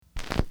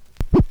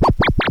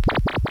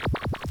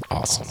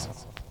Awesome.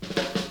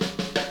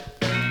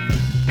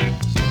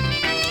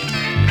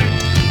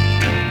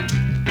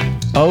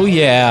 Oh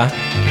yeah.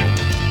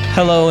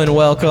 Hello and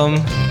welcome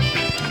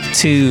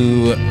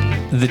to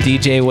the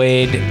DJ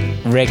Wade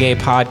Reggae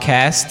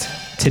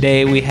Podcast.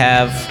 Today we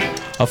have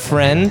a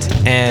friend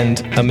and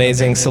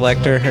amazing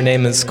selector. Her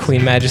name is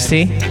Queen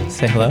Majesty.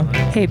 Say hello.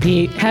 Hey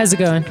Pete, how's it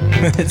going?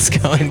 It's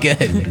going good.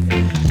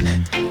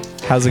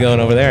 How's it going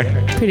over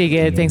there? Pretty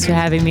good, thanks for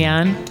having me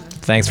on.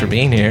 Thanks for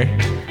being here.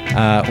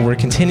 We're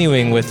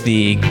continuing with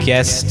the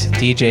guest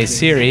DJ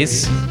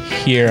series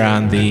here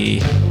on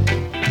the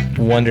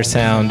Wonder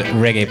Sound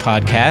Reggae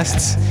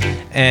Podcasts.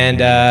 And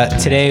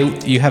today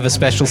you have a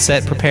special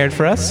set prepared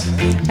for us?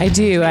 I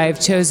do.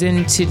 I've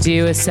chosen to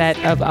do a set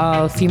of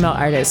all female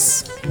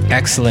artists.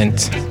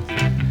 Excellent.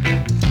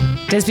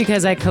 Just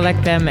because I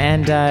collect them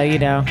and,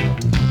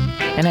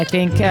 and I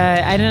think,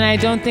 I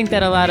don't think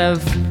that a lot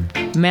of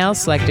male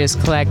selectors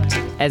collect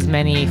as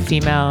many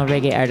female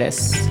reggae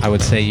artists. I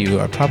would say you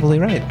are probably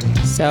right.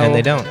 And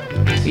they don't.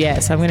 Yeah,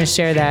 so I'm going to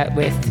share that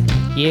with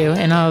you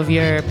and all of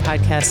your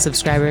podcast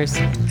subscribers.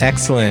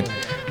 Excellent.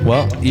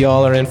 Well, you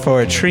all are in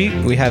for a treat.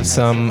 We have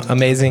some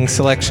amazing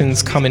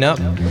selections coming up.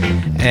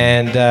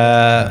 And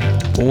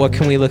what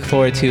can we look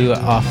forward to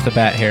off the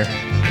bat here?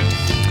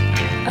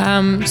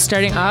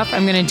 Starting off,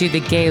 I'm going to do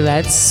the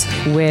Gay-Lets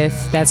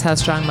with That's How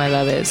Strong My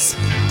Love Is.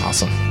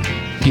 Awesome.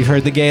 You've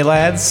heard the Gay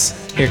Lads?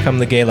 Here come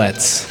the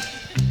Gay-Lets.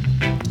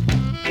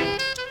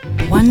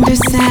 Wonder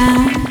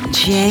Sound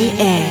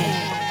J.A.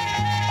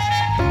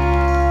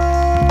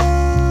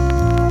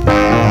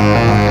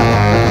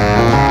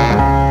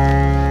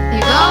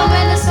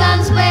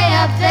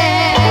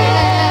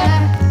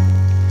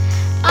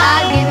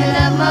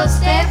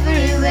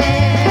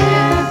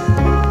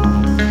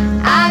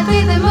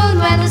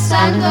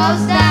 Sun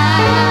goes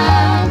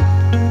down,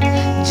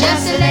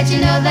 just to let you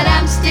know that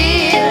I'm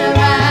still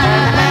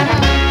around.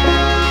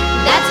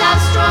 That's how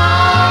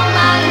strong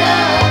my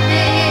love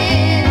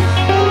is.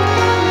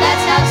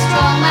 That's how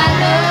strong my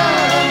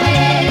love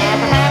is.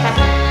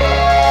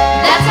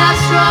 That's how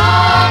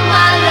strong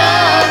my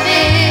love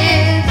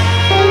is.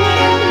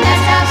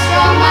 That's how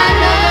strong my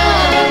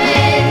love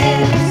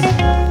is.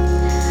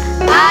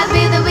 I'll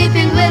be the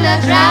weeping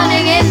willow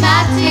drowning in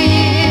my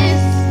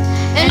tears,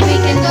 and we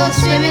can go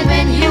swimming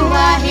when you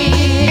are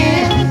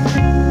here.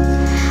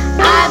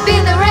 I'll be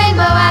the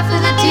rainbow after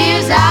the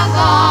tears are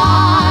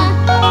gone,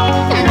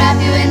 and wrap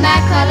you in my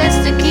colors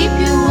to keep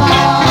you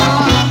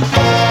warm.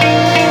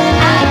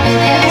 I'll be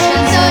the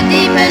ocean so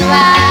deep and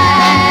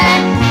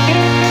wide,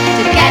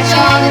 to catch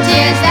all the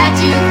tears that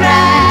you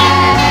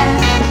cry.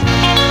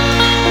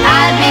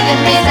 I'll be the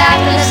breeze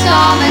after the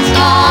storm is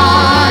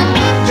gone,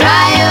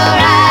 dry your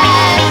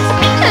eyes,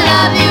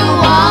 love you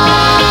warm.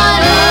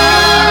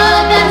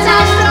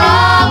 How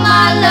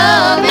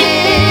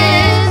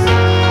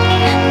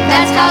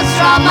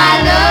strong my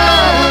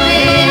love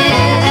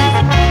is.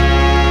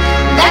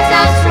 That's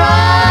how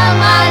strong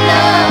my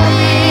love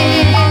is.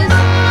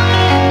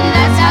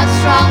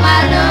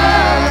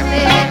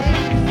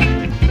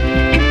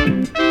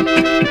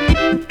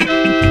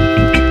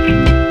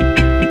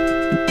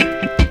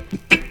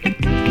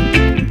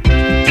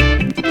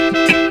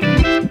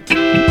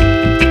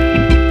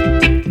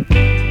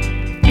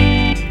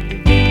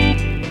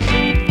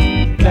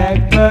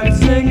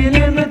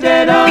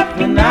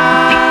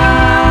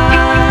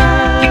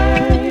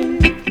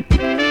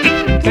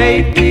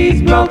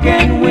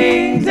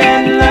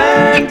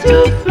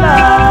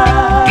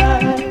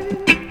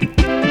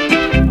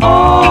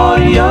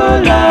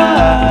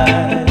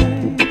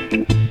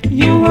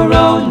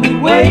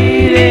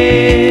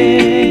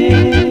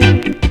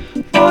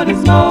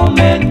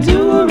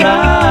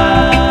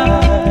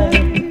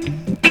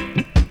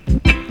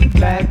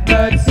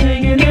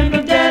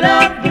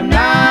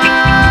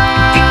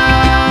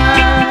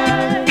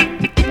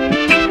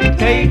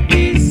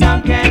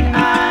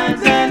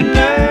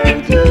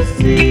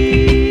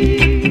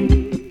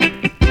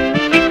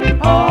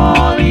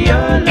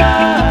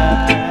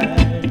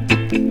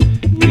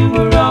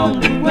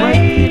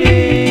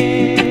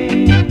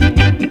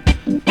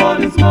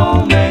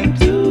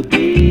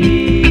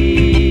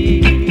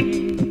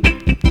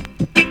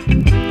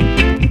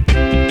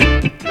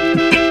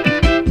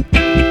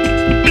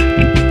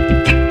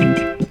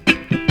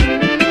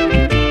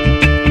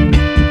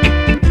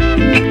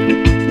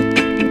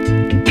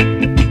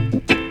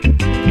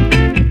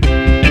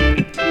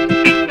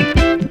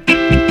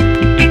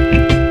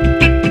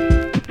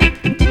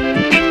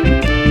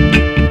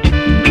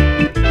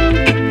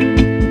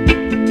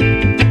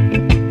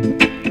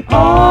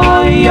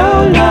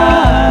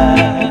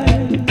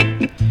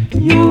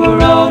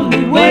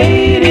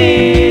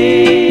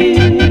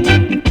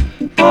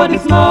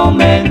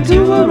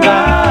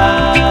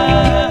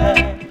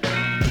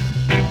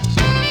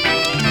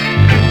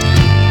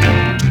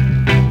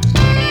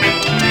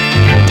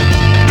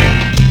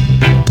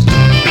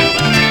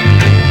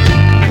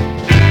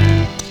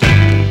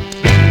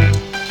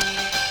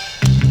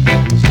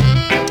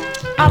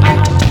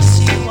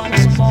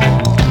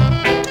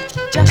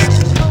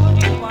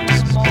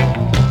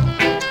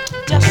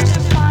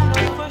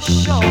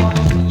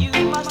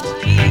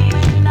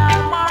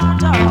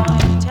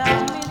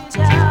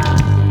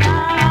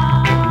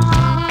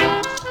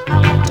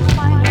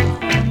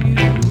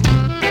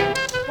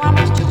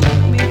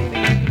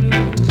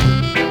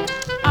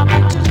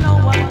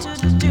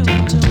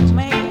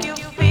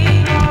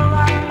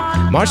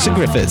 Marcia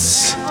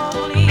Griffiths.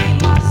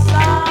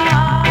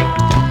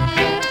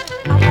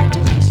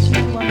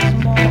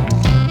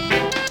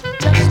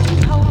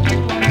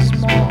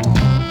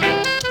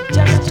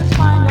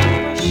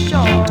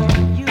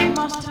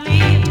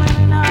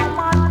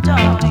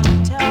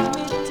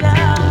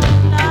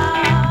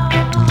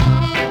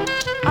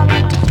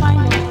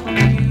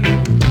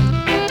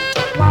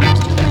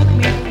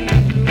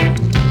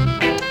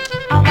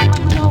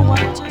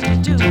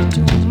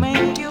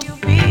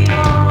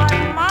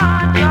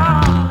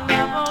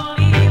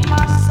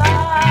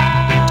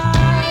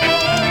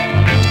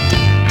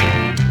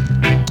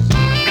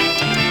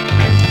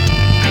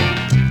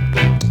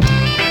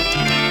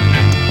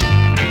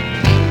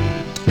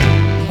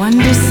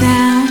 Wonder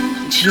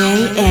Sound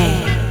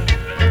J.A.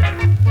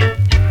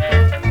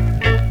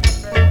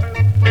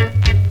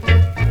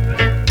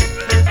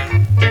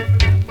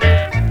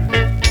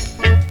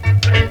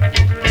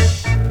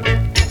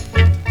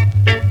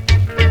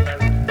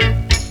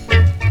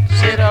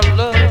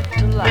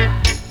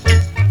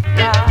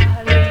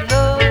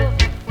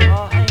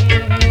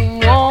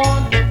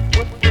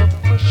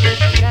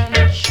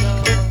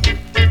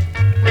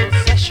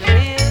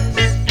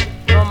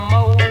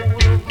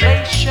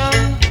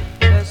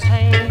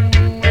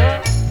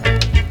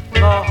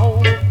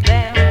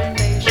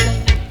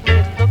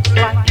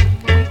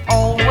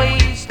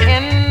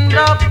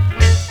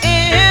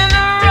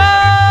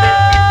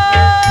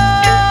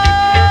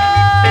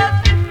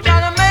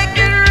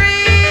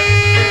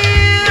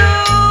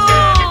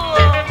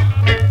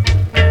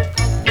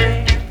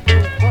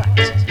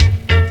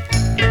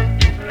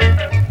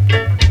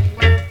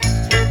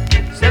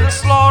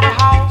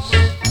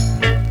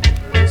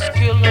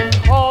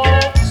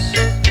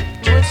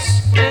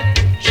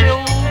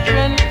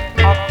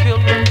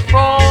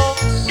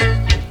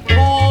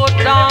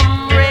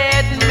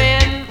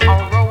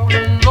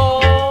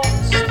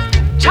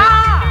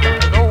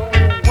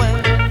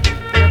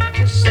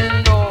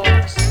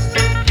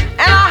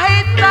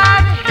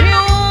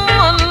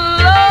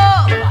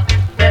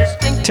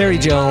 Terry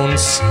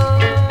Jones,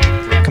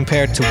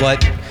 compared to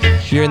what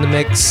you're in the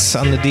mix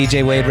on the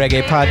DJ Wade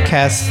Reggae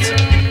Podcast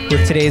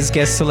with today's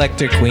guest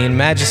selector, Queen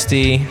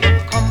Majesty.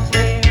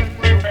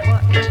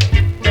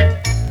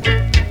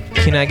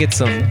 Can I get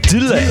some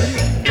delay?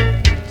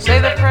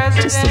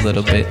 Just a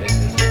little bit.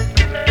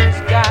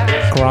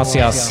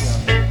 Gracias.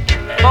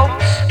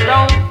 Folks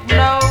don't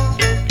know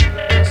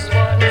just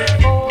what it's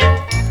for.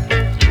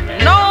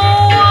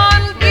 No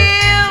one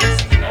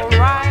gives a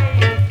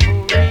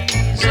rightful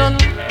reason.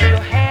 You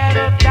had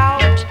a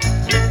doubt,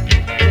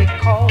 they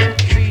call it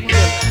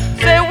treason.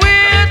 Say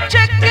we're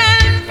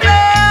chicken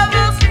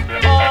feathers,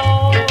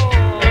 all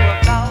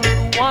about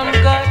one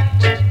gut.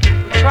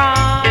 We're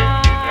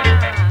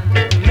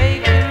trying to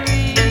make it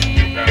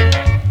real.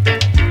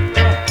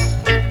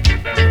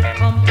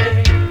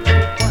 Compare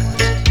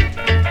what?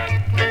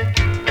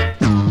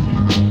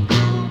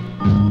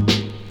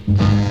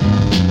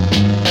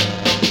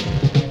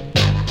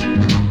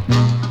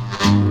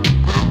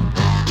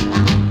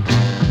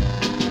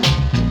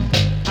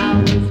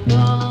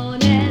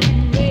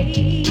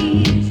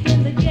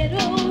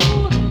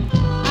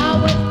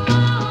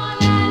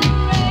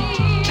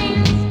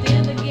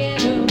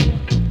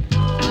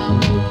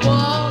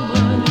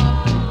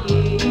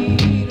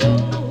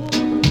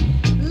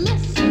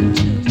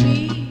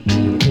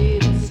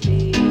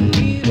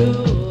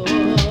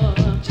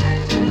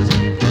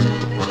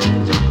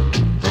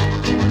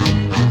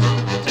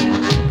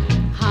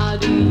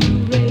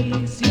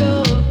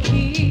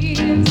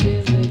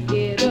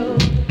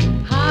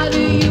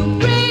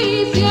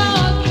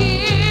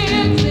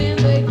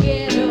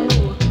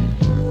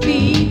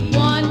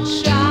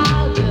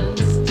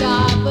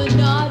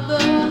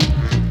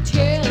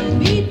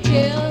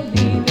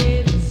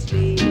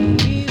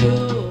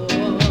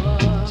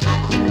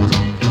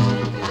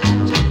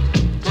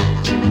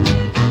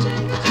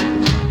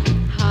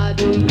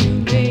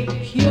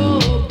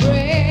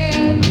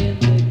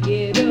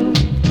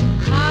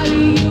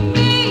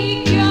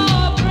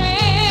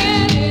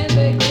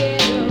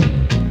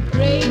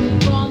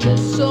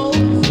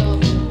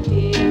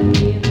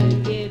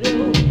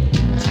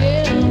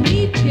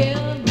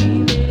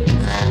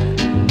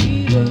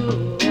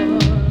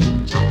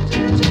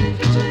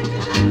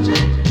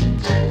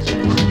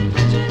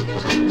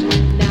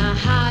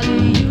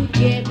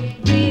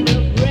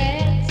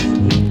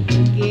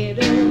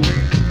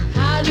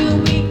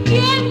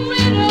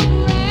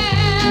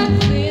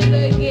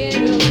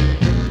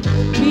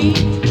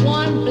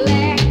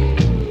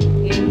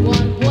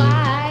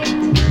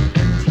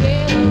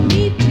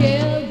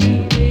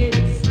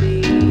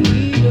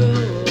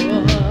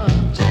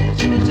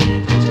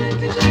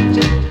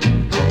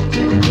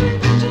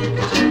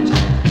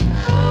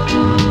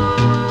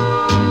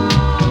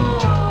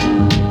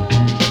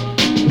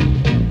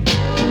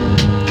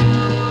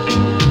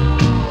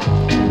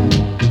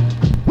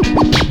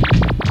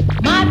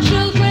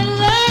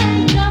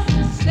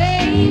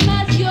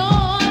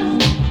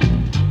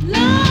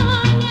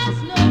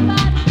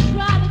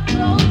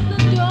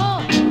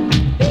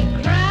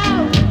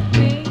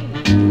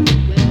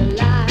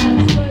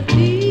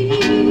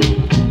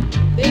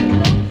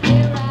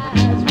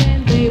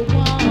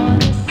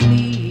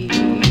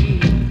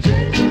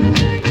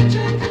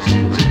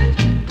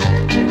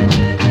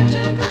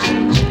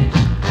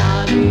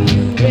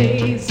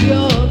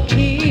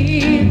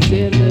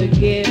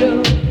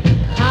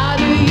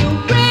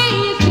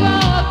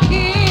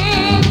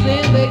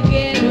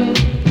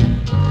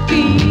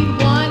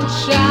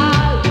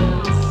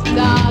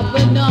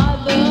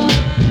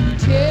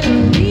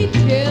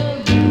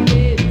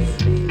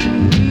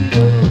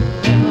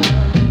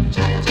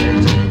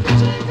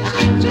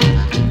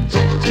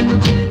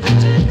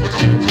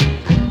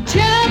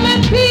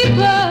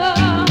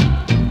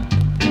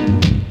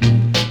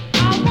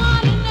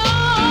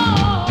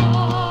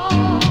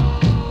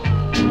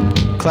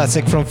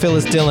 Classic from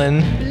Phyllis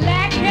Dillon,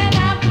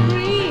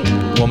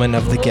 Woman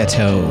of the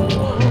Ghetto.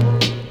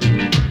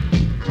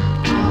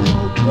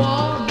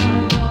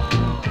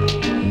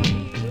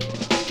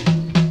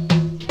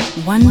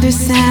 Wonder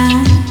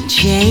Sound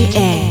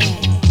J.A.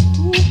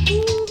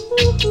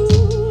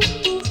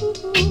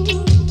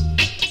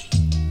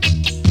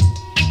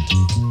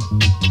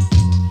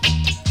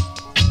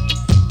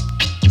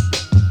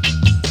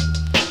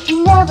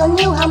 Never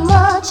knew how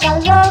much I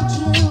loved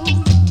you.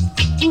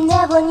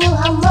 Never knew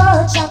how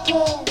much I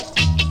cared.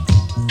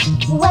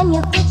 When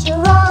you put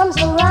your arms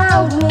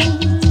around me,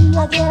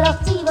 I get a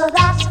fever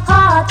that's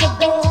hard to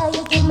bear.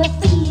 You give me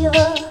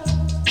fever.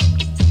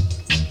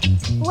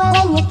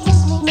 When you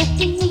kiss me,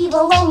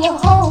 fever. When you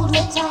hold me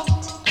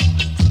tight,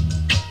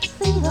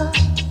 fever.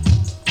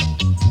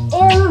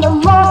 In the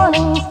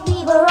morning,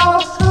 fever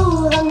all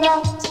through the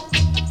night.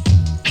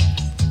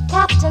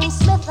 Captain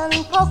Smith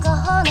and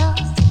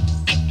Pocahontas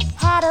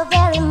had a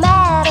very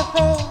mad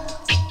affair.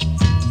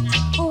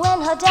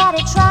 When her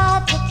daddy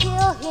tried to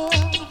kill him,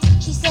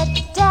 she said,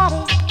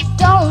 Daddy,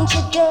 don't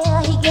you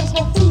dare. He gives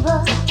me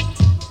fever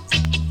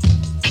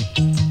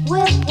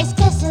with his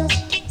kisses,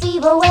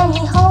 fever when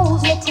he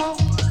holds me tight.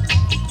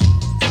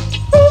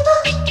 Fever,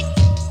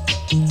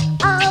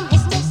 I'm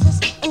his missus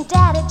and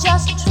Daddy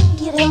just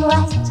treat him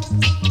right.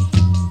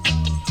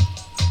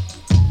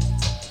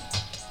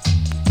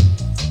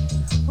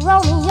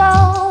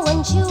 Romeo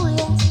and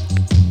Juliet,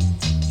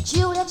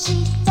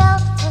 she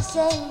felt the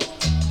same.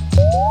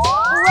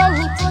 When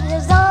he put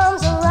his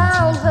arms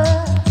around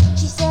her,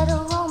 she said,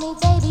 oh, Romy,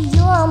 baby,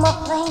 you're my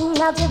flame.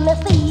 Now give me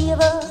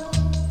fever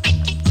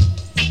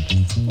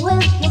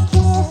with your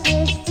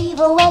kisses,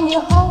 fever when you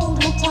hold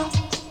me tight.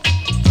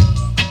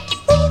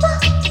 Fever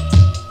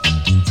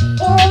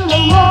in the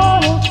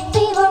morning,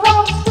 fever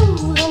all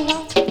through the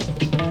night.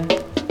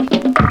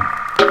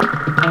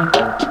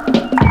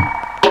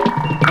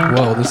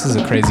 Whoa, this is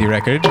a crazy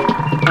record.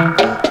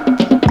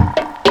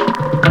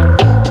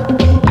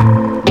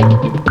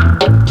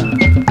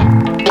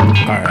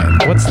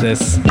 What's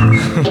this?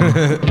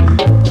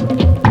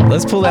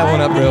 Let's pull that one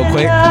up real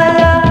quick.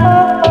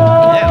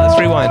 Yeah, let's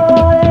rewind.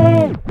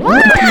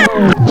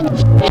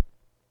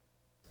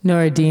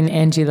 Noradine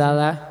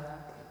Angilala.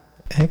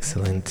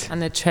 Excellent. On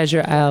the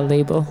Treasure Isle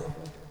label.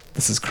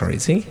 This is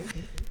crazy.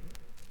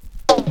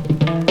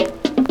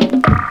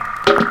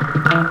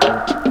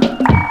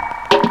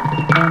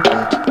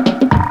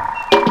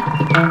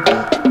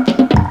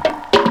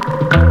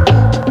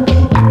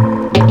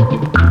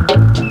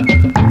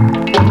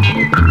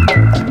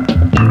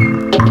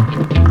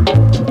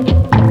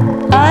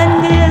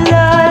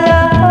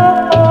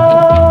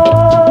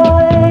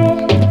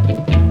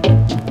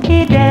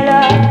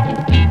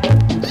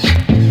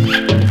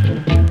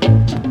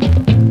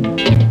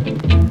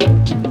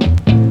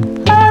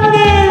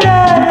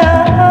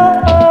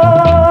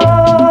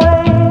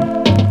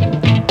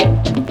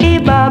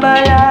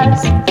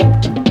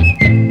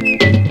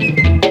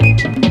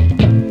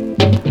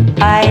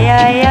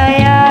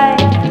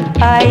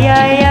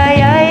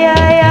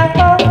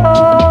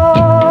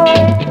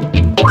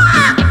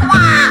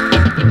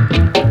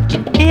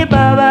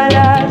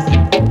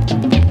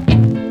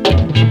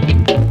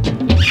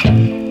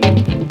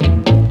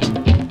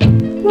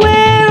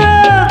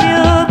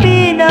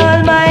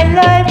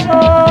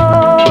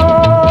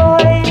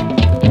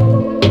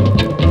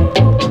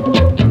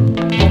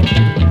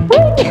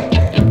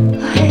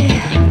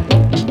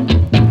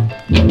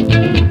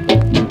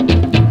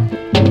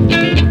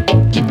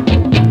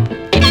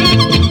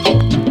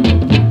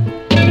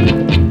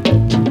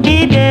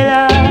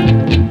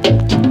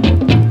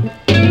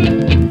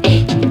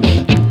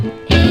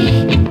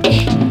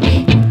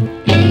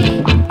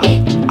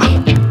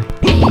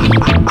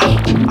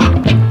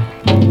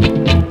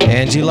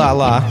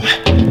 Lala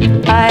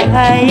from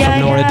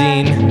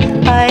Noradine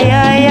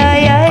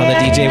on the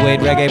DJ Wade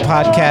Reggae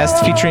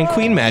Podcast featuring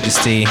Queen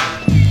Majesty.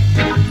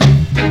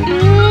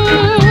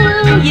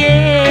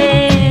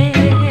 Yeah,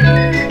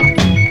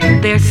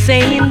 they're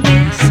saying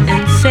this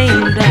and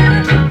saying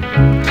that.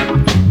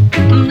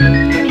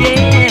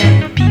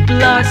 Yeah,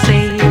 people are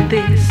saying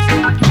this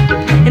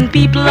and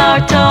people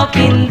are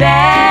talking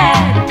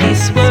that.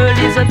 This world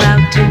is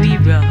about to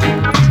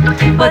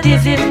erupt, but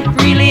is it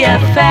really a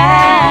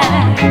fact?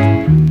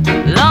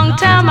 Long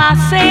time I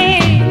say,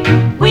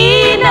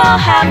 we no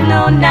have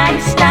no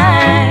nice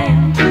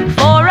time.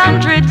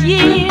 400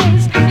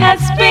 years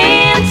has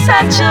been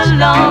such a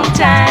long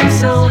time,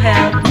 so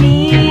help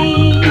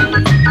me,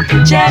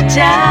 Jah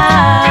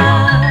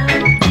Jah,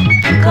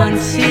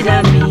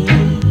 consider me.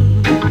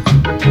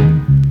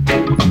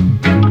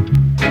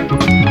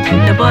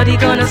 Nobody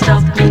gonna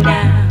stop me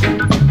now.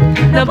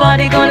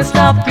 Nobody gonna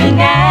stop me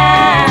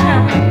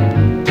now.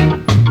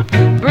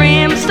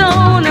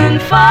 Brimstone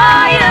and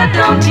fire,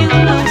 don't you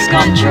lose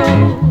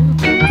control.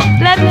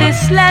 Let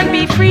this land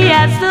be free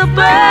as the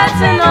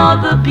birds and all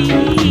the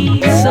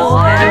bees. So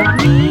help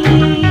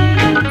me,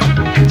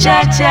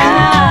 Jah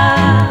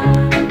Jah,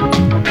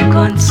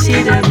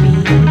 consider me.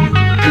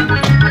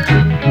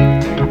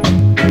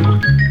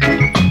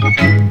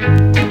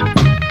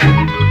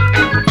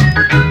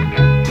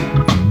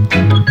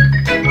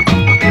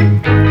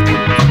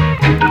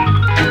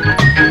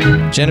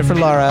 Jennifer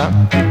Lara.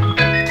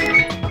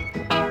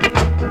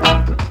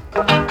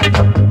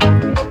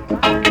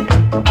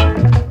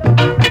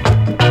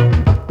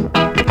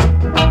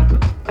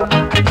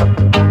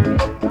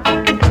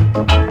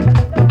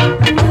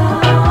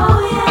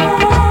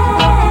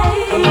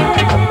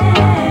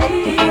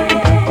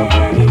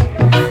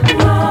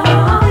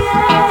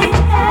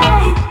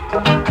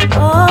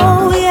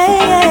 Oh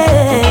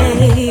yeah,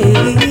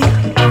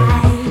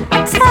 I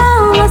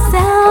tell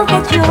myself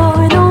that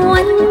you're the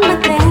one,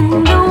 but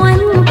then the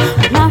one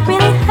would not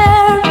really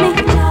hurt me.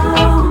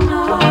 No,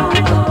 no.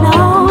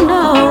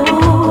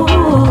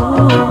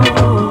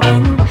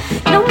 And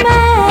no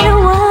matter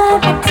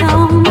what I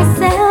told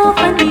myself, I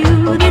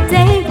knew the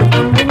day would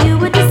come when you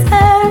would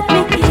desert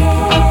me.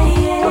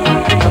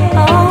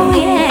 Oh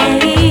yeah.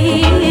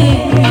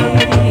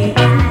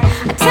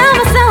 I tell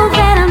myself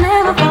that I'll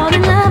never fall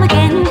in love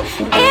again.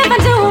 If I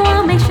do,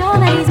 I'll make sure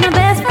that he's my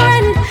best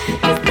friend.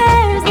 'Cause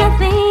there's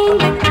nothing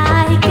that I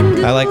can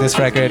do. I like this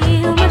record.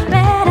 Feel much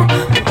better.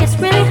 It's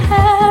really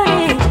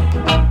hurting.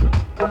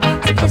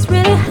 It's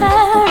really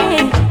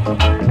hurting.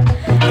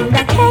 And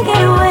I can't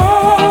get away.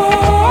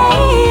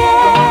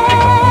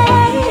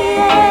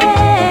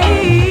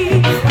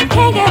 I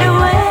can't get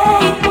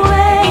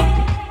away.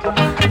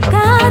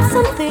 Got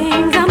some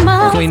things I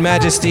must Queen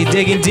Majesty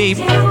digging deep.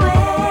 get away.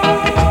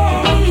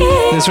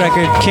 This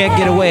record, Can't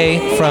Get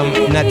Away, from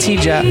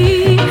Natija.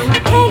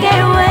 Can't get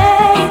away.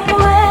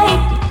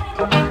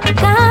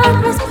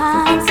 Got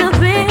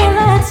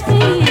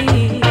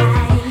responsibility.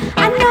 I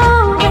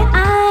know that I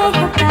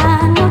have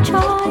got no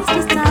choice.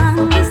 Just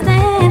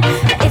understand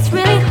that it's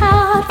really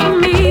hard for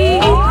me.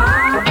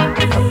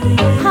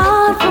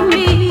 Hard for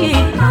me.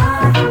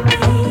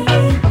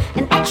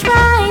 And I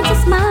try to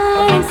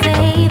smile and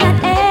say that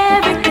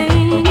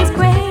everything is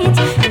great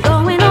and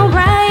going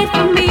alright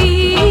for me.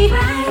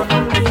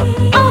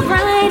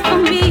 Alright for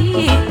me.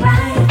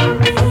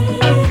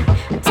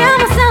 Tell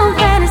myself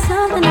that it's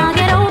something I'll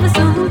get over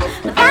soon.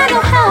 But I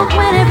don't help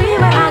when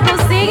everywhere I go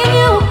seeing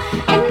you.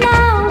 And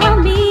now I'm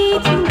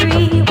meeting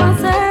grief while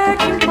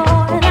searching for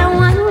that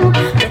one.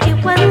 But it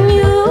wasn't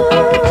you.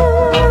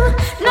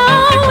 No,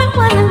 it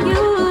wasn't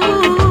you.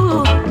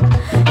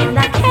 And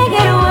I can't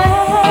get away.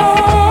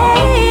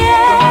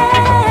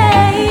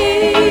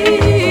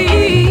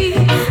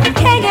 I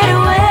can't get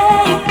away.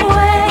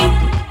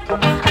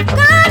 I've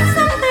got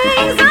some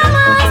things I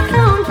must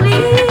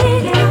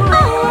complete.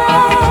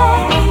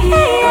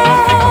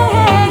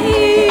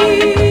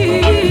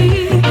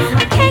 I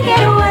can't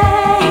get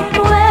away.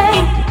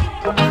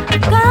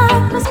 I've got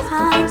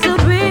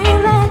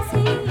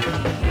responsibility.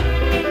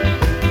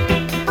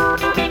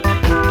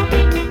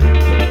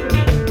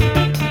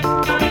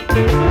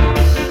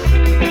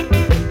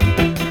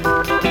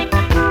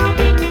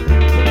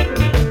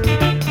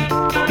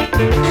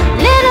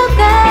 Little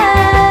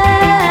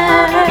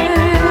girl,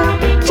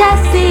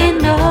 just so you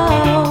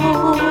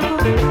know,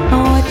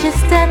 watch your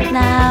step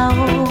now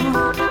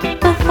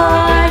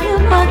before you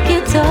buck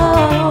your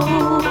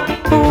toe.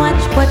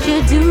 Watch what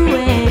you're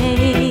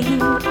doing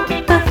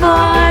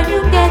before you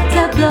get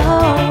to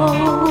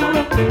blow.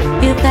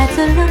 You've got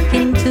to look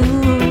into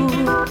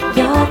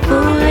your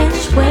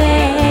foolish ways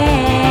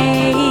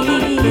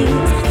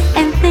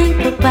and think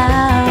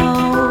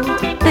about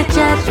the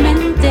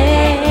judgment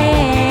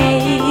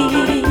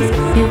days.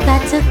 You've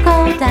got to go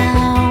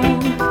down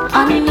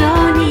on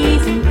your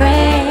knees and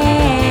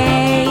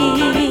pray.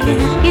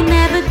 You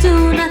never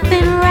do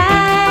nothing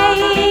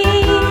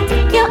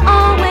right. You're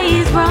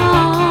always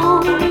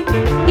wrong.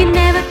 You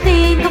never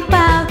think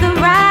about the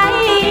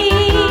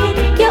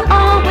right. You're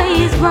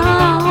always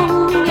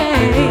wrong.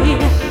 Yeah.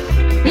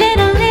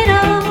 Little,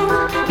 little,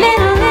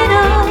 little,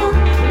 little,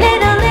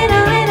 little,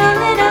 little, little,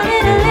 little,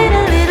 little,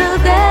 little, little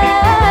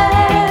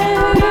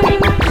girl.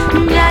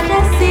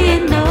 Just so you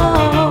know,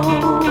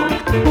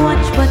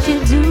 watch what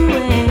you're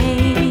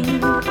doing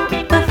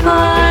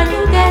before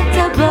you get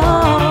to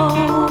blow.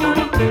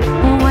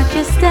 Watch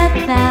your step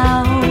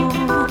now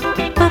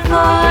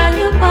before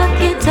you buck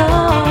your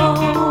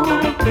toe.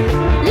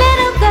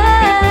 Little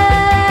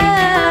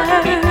girl,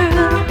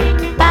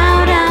 bow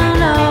down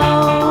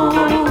low,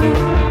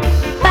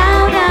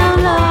 bow down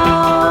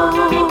low,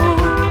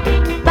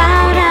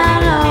 bow down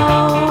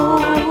low,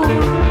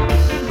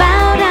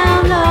 bow down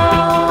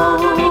low,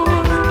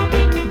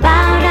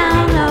 bow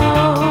down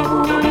low.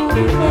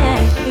 Yeah.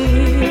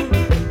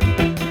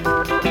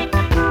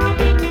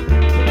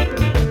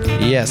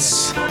 Yes.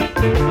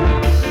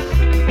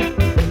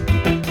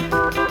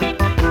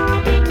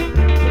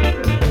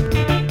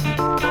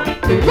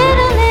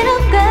 Little,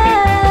 little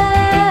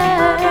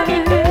girl,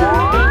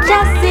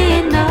 just so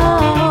you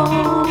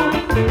know,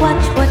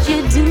 watch what you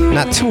do.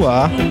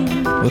 Natua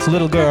with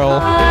Little Girl,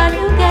 Before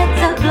you get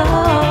to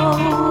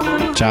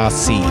blow.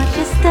 Jasi. Watch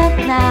your step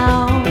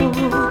now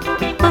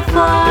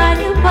before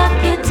you buck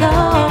your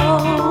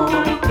toe.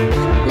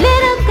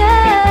 Little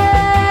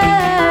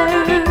girl,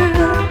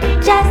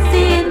 just so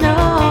you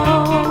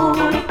know,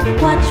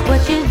 watch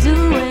what you're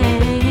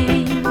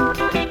doing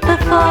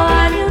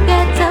before you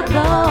get to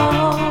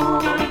blow.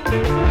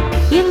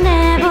 You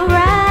never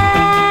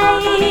ride.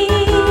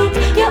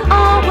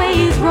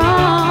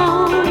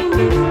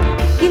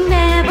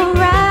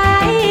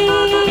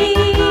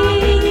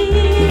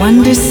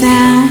 Wonder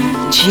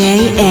Sound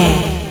J.A.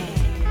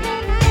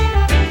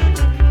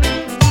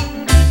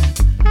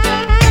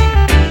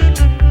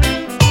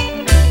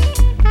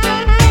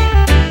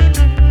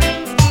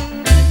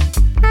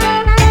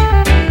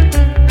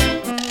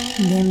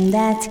 Them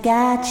that's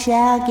got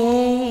shall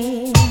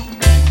get,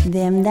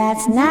 them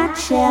that's not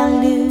shall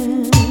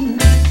lose.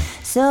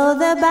 So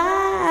the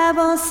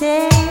Bible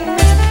says,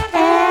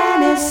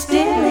 and it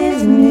still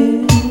is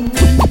news.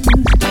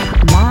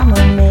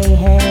 Mama may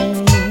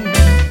have,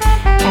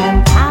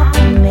 and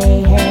Papa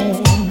may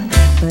have,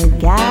 but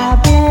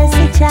God bless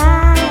the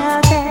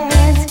child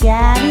that's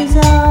got his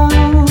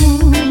own,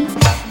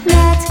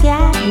 that's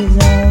got his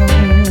own.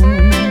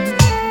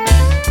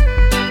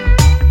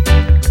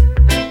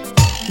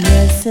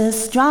 Yes, the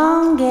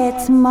strong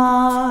get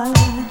smart,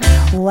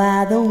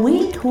 while the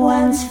weak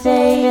ones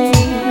fade.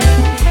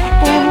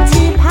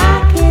 Empty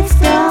pockets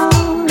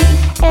don't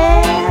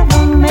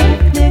ever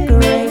make the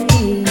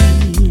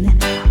grade.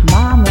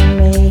 Mama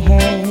may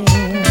have,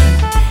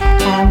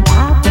 and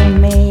Papa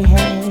may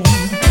have,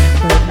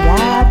 but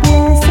God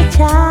bless the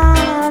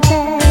child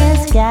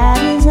that's got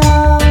his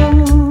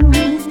own,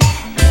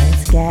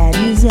 that's got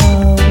his own.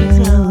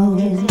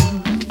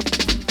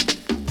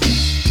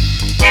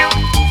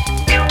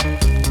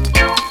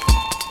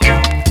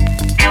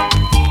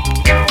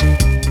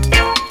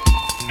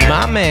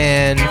 My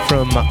man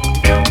from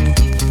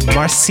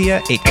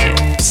Marcia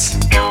Aikens.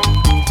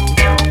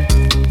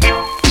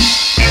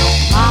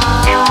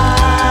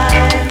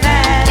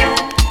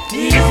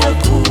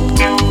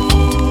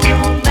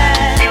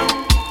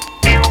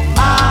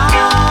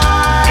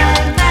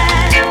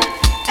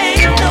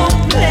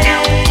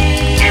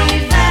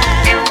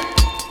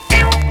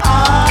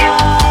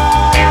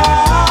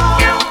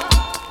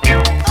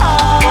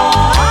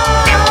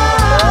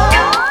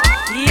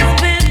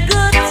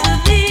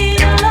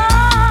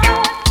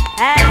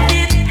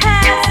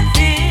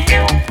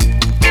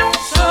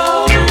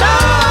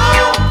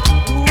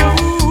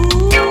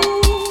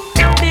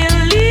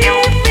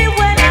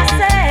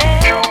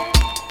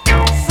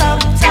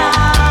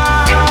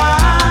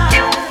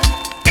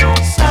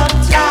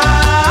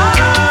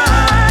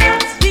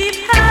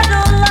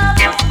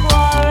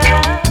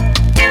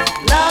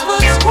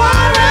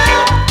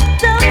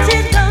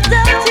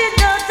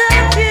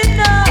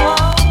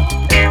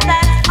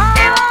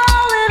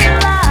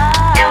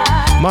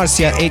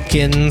 Marcia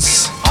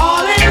Aikens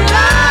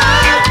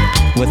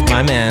with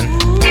My Man.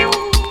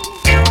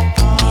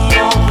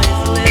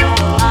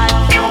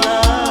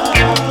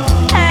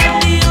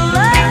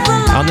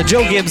 On the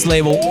Joe Gibbs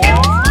label.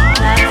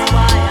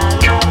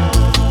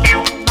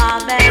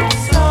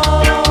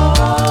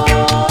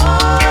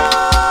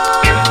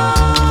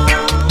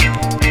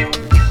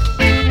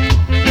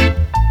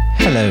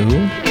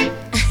 Hello.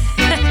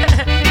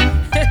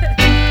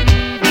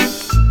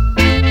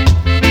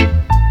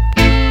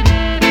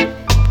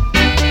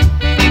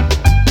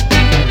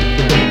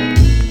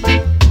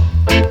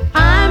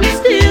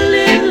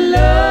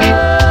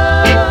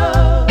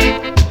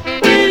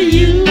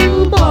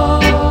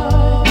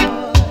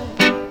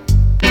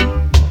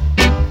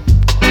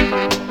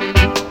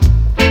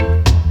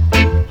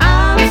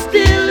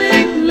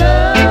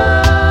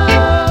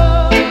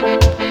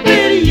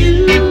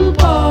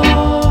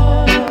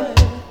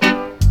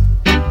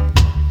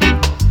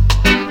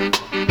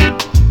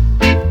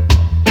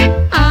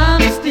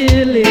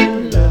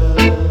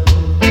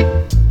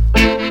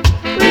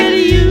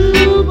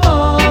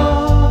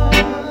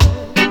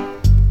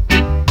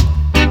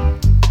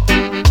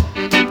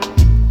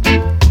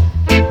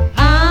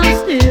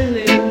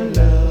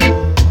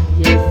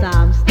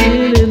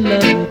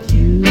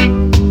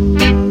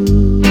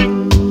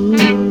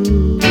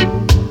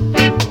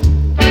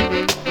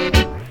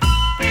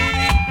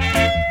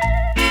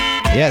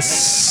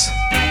 Yes,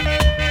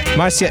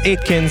 Marcia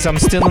Aikens, I'm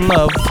Still in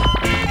Love.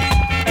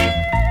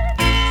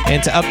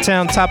 Into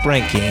Uptown Top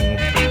Ranking,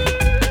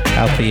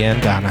 Althea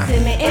and Donna. See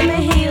me in my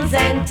heels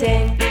and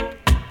ting.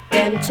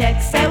 Them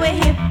checks say we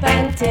hip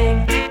and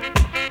ting.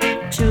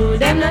 True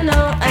them no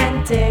know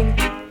and ting.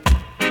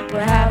 We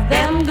have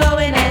them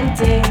going and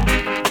ting.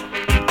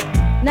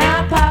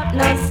 Now pop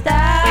no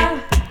style,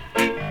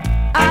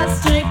 all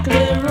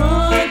strictly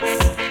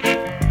roots.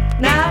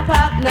 Now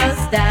pop no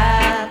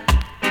style,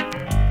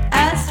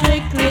 all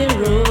strictly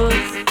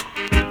roots.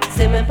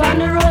 See me on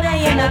the road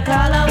and you not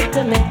call out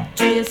to me.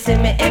 Do you see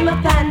me in my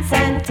pants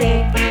and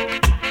ting?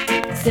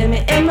 See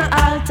me in my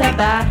altar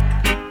back.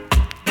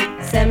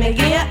 See me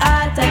give you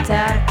heart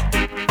attack.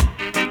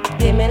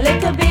 Give me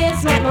little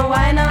bass, make me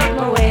wind up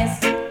my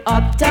waist.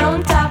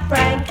 Uptown Top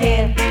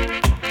Ranking.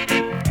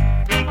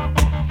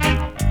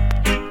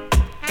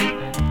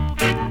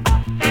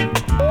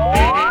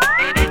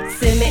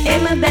 See me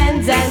in my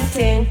Benz and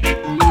ting.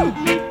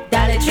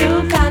 Dolly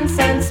True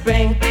Constant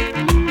Spring.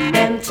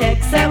 Them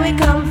checks say we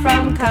come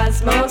from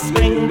Cosmo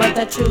Spring, but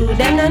the true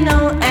them no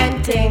know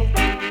and ting.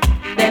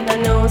 Them no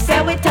know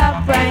say we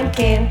top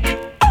ranking.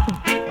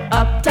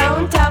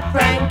 Uptown Top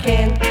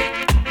Ranking.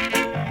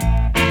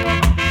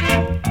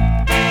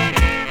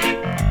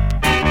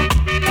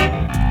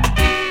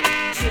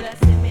 Should I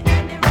see me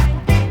on the ranking?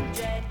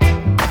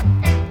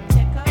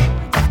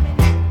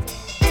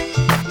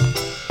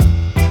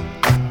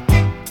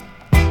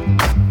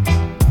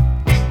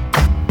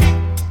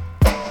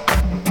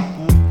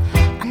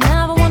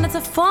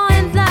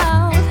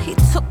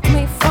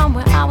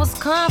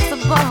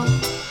 impossible.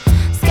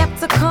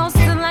 Skeptical,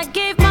 still I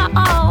gave my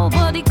all,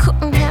 but he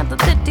couldn't handle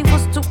it. He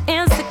was too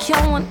insecure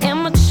and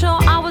immature.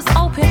 I was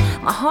open,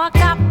 my heart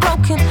got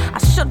broken. I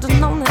should've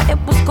known that it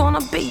was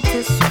gonna be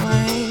this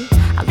way.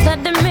 I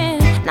let him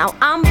in, now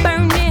I'm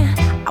burning.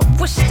 I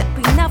wish that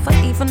we never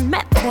even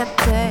met that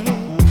day.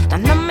 Now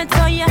let me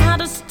tell you how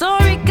the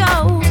story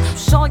goes. I'm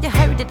sure you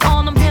heard it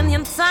all a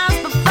million times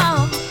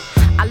before.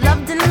 I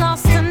loved and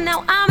lost and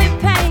now I'm in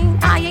pain.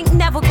 I ain't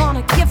never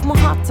gonna give my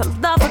heart to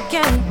love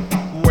again.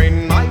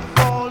 When I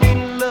fall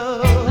in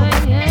love,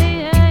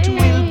 it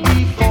will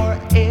be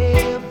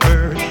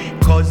forever.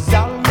 'Cause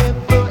I'll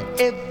never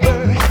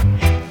ever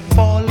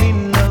fall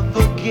in love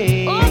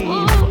again.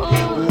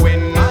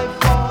 When I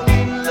fall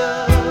in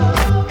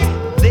love,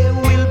 there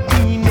will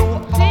be no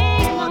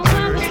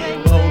other.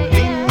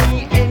 Only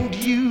me and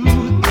you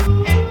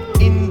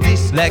in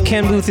this. That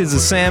Ken Booth is a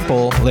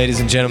sample, ladies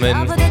and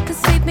gentlemen,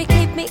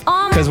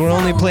 because we're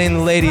only playing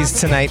the ladies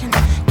tonight.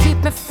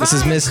 This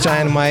is Miss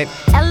Dynamite.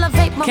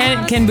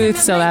 Ken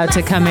Booth's allowed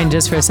to come in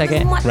just for a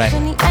second. Right.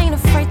 And he ain't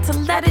afraid to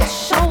let it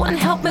show and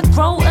help me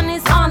grow, and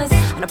he's honest.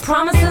 And a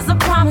promise is a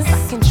promise. I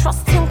can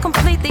trust him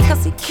completely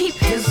because he keep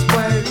his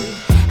word.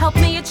 Help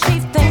me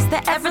achieve things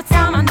that every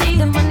time I need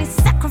him, when he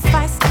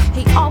sacrificed,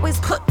 he always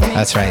put me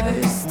That's right.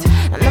 first.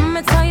 And let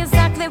me tell you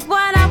exactly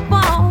what I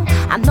want.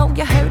 I know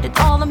you heard it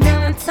all a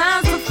million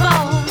times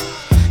before.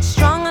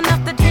 Strong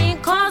enough that he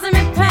ain't causing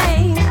me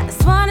pain.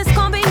 This one is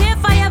gonna be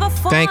if I ever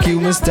fall. Thank you,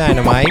 Miss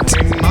Dynamite.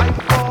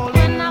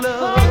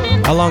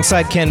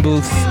 Alongside Ken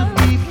Booth,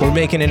 we're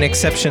making an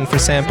exception for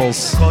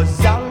samples.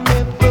 'Cause I'll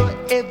never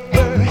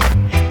ever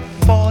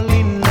fall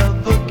in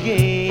love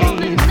again.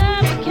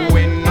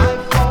 When I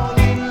fall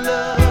in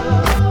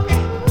love,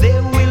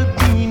 there will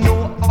be no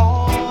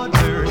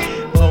other.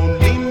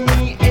 Only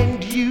me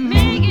and you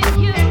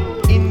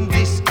in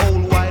this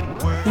whole wide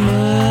world.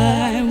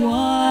 I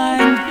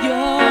want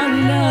your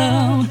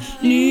love,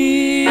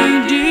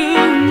 need you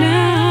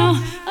now.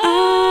 I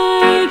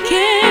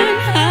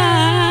can't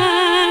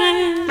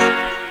hide.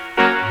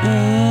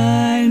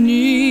 I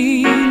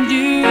need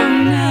you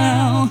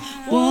now.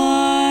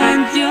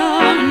 Want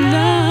your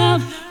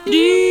love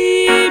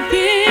deep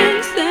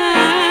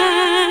inside.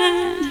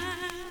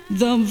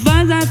 The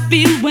vibes I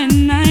feel when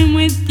I'm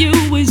with you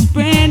is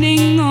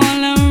spreading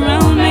all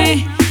around me.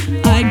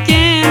 I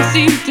can't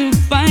seem to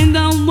find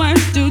the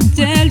words to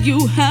tell you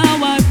how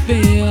I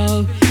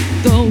feel.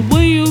 The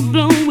way you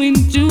blow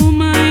into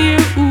my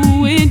ear,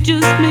 ooh, it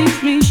just makes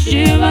me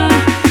shiver.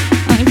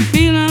 I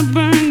feel a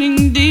burning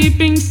deep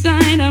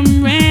inside.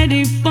 I'm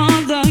ready for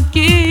the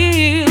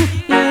kill.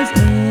 'Cause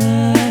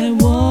I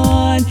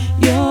want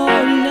your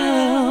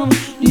love,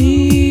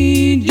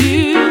 need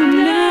you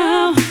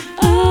now.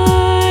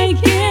 I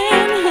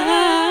can't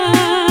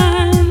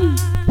hide.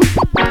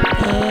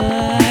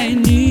 I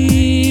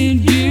need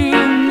you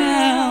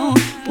now.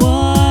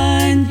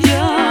 Want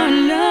your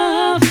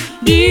love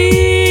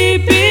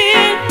deep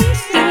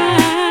inside.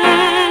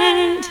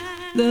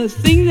 The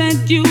thing that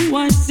you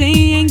are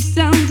saying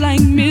sounds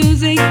like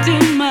music to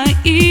my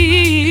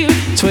ear.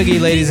 Twiggy,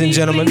 ladies and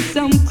gentlemen.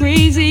 Some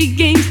crazy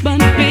games, but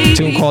baby,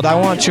 Tune called I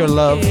Want Your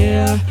Love.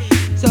 yeah.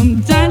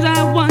 Sometimes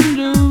I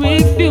wonder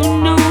if you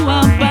know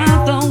about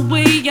the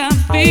way I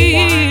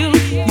feel.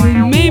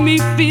 You made me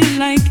feel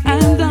like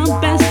I'm the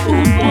best.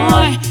 Oh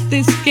boy,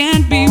 this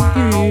can't be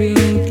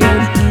real.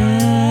 'Cause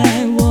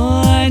I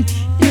want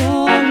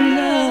your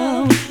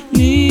love,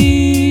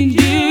 need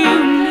you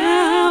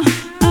now.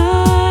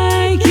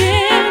 I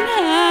can't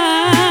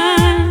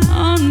hide.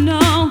 Oh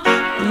no,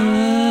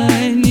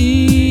 I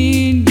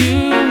need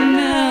you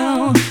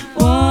now.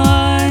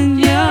 Want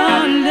your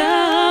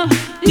love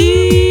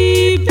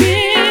deep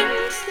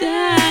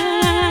inside.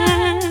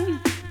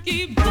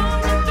 Keep on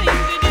the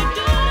things that you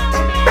do.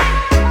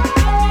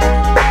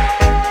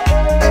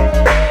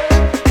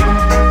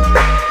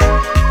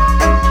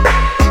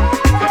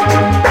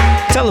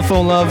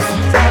 Telephone Love.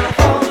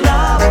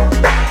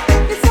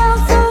 You sound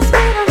so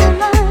sweet on the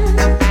line.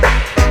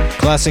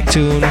 Classic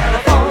tune.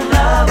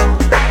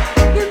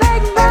 You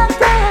make my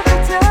day every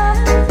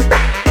time.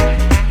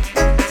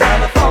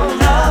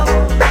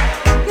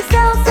 You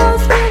sound so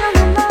sweet on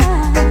the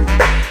line.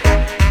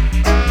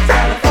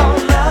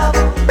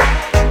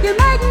 You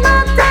make my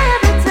day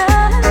every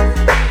time.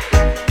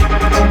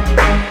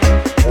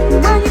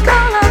 When you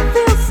call, I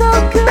feel so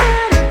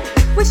good.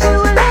 Wish you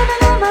were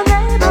living in my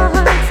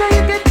neighborhood, so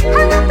you could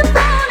hang up the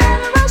phone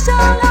and rush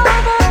all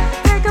over.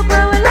 Take up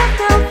where we left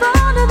our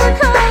phone to the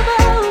cover.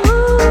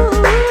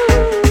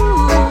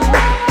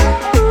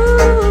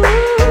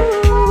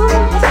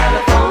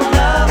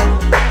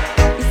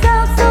 You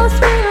sound so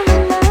sweet on the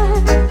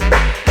line.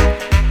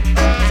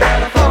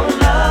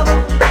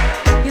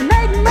 You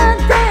make my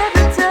day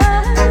every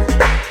time.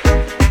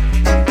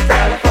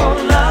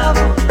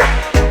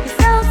 You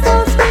sound so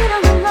sweet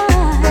on the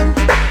line.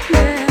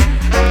 Yeah.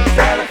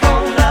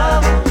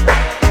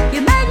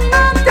 You make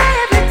my day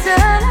every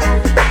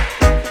time.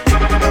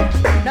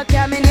 No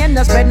care me name,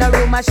 no spread no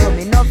rumor, show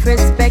me no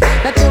respect.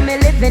 No to me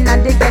live living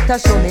at the ghetto,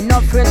 show me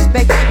enough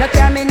respect. No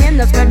care me name,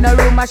 no spread no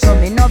rumor, show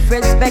me enough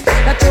respect.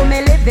 No true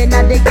me living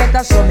at the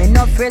ghetto, show me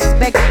enough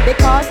respect.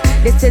 Because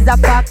this is a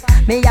fact,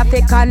 me have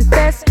to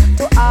confess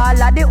to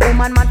all of the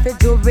woman man for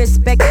due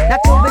respect. Not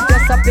true we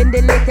dress up in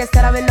the latest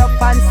that we look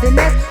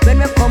fanciness. When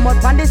we come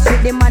out on the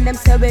street, the man them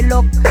say we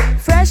look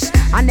fresh,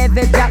 and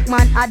every jack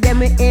man at them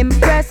we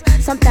impress.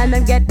 Sometimes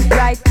them get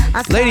bright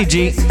and Lady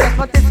G. stress,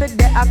 but if it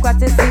they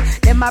aquatic,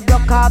 them a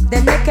broke up,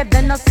 then naked,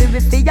 then no see we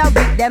feel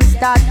weak, them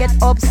start get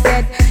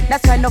upset.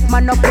 That's why enough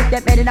man no put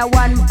them head in a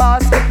one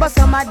basket, but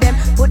some of them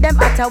put them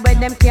out when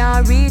them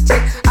can't reach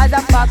it. As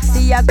a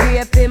foxy a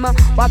grape him,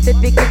 what to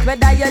pick it,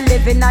 whether you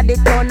living at the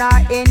town or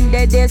in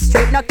the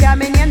district. No care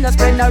me name, no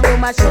spread no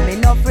rumor, show me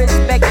enough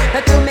respect.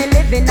 No to me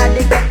living at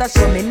the ghetto,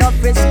 show me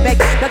enough respect.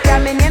 No care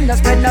me name, no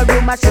spread no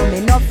rumor, show me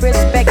enough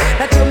respect.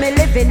 No to me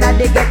living at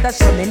the ghetto,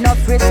 show me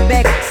enough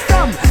respect.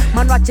 Some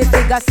man watch your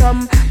figure,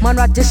 some man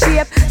watch your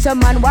shape, some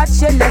man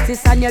watch your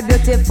necklace and your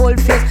beautiful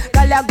face.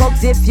 Call your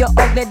gugs if you're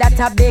ugly, that's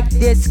a big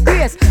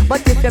disgrace.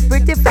 But if you're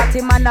pretty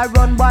fatty, man a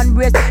run one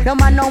race. No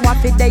man no want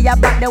fit there, your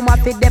back them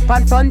want fit there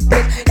on front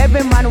page.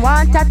 Every man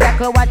want to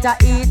tackle what I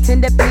eat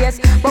in the place,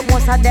 but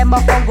most of them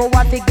are hungry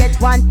want to get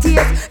one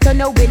taste. So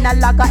no win a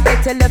log of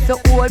it till if you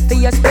hold for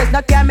your space.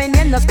 No care me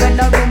name, no spend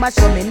no room,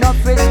 show me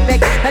enough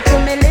respect. No to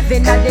me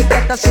living at the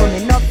ghetto, show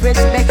me enough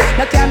respect.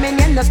 No care me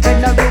name, no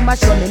spend no room,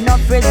 show me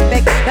enough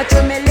respect. No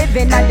to me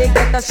living at the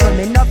ghetto, show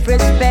me enough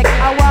respect.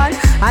 I want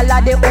all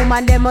of the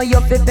woman them you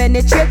fi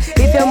penetrate.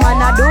 If your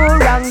man a do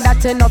wrong,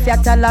 that's enough you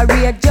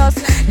tolerate. Just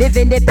live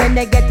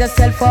independent, get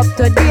yourself up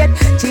to date.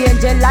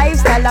 Change your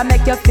lifestyle and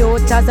make your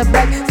future's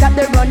bright. Stop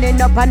the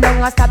running up and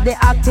down and stop the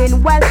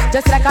acting well.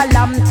 Just like a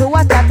lamb to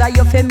a slaughter,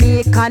 you fi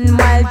make and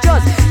mild.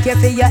 Just care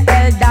for your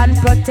health and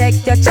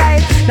protect your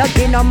child. No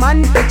give no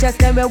man pictures,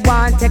 then we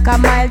want take a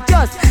mile.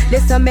 Just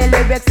listen me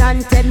lyrics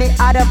and tell me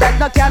how to bet.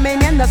 No care me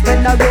name, no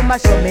spend no room,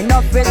 show me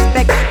enough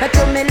respect. No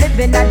to me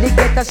living at the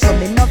ghetto, show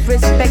me enough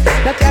respect.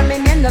 No care me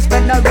name, no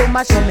spend no room,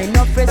 show me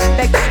enough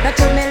respect. No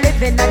to me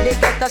living at the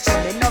ghetto, show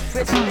me enough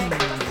respect.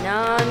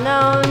 No,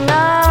 no, no.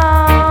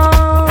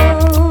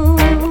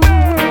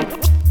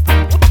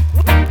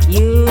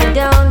 You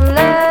don't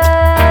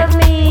love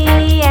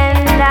me,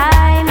 and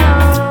I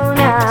know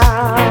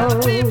now.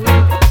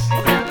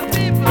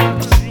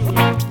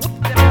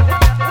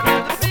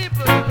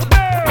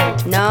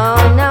 No,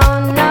 no,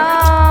 no.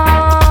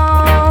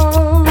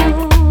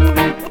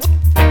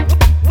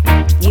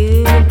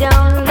 You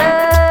don't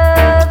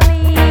love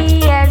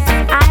me as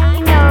I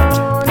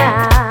know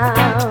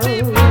now.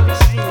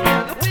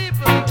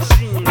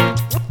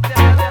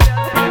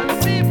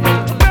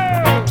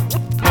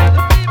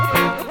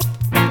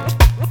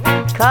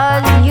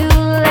 'Cause you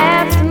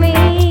left me,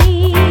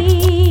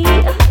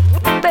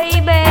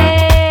 baby,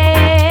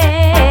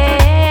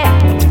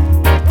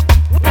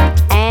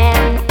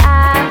 and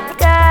I've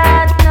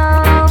got no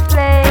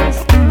place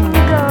to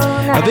go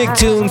now. A big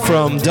tune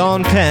from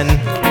Dawn Penn.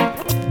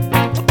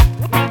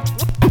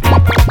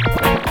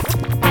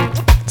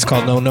 It's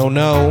called No No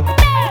No.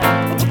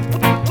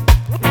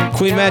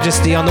 Queen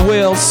Majesty on the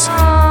wheels.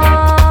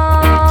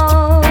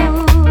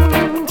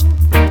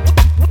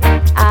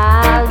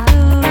 I'll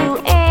do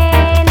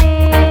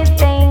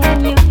anything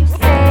you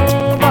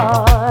say,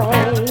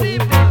 boy.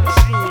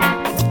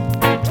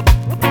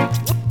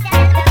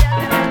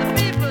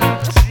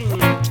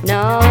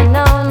 No,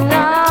 no,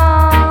 no.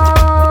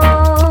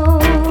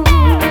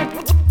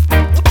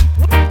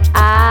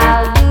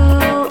 I'll do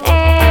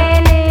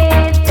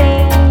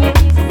anything you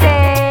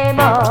say,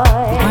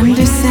 boy.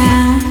 Wonder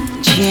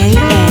Sound J.A.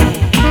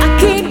 I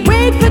can't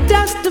wait for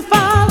dust to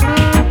fall.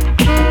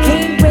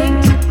 Can't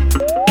wait.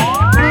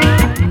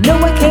 No,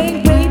 I can't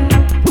wait.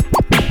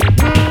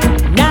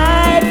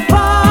 Nightfall.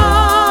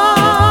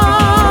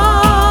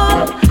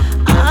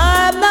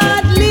 I'm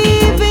not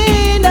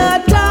leaving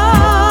at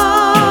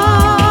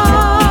all.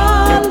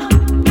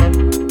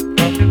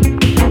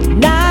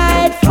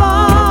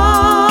 Nightfall.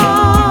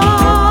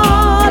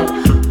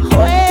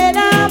 When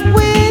I'm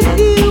with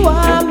you,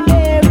 I'm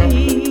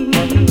merry.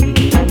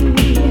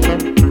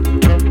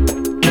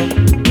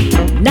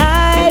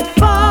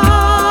 Nightfall,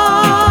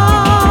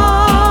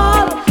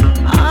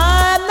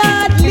 I'm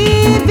not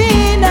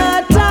leaving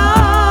at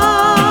all.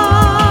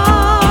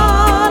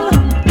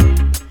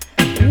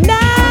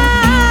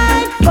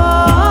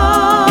 Nightfall,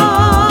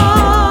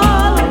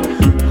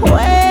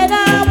 when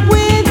I'm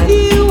with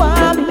you,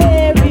 I'm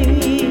merry.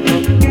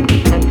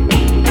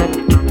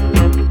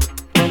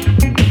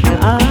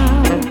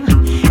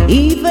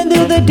 Even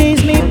though the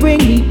days may bring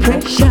me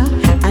pressure,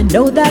 I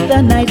know that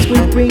the nights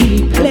will bring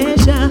me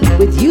pleasure.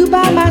 With you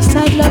by my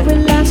side, love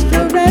will last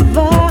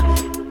forever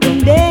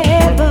and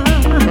ever.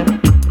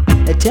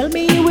 Tell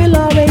me you will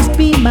always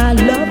be my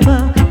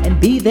lover and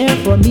be there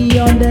for me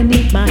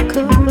underneath my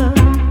cover.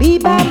 Be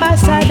by my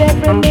side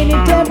every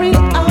minute, every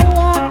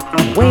hour.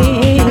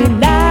 When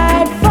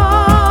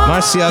nightfall,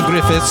 Marcia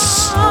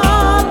Griffiths.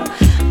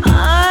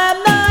 I'm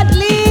not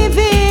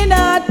leaving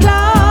at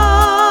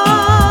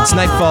all. It's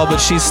nightfall, but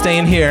she's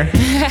staying here.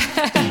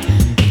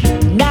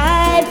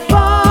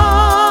 Nightfall,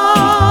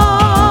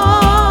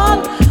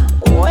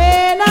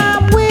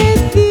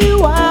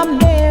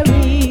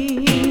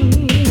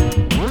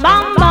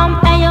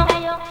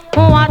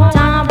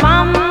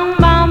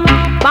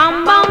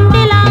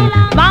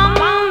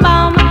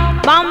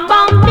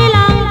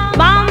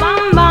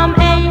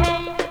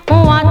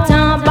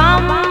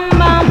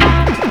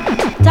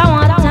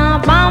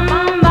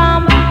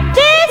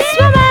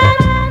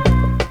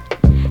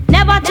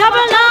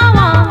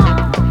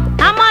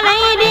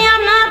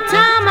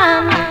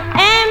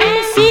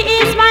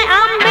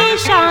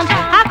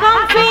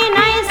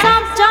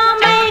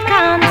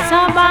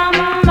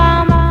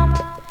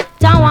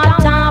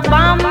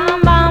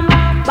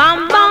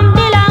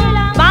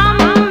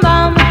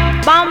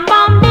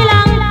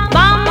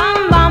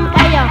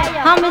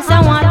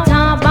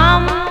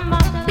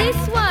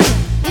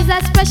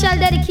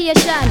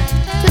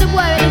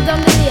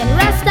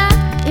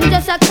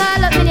 a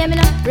call up me name,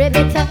 rib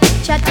it,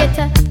 chat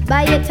it,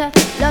 buy it,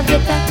 love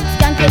it,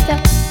 skank it.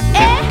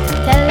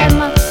 Tell them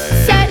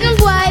certain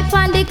boy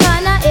pon the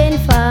corner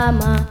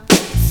informer.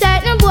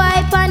 Certain boy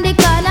pon the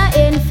corner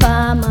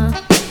informer.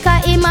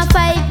 Cause him a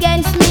fight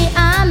against me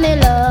and me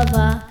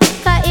lover.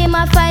 Cause him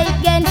a fight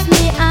against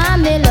me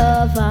and me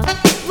lover.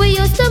 We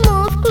used to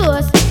move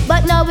close,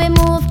 but now we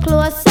move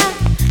closer.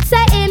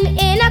 Say him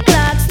in a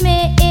clocks,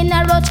 me in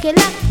a roach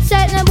killer.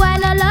 Certain boy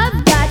no love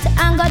that,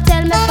 and go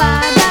tell me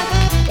father.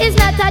 He's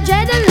not a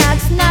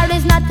dreadlocks, nor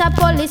is not a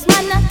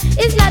policeman.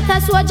 He's not a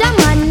soldier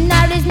man,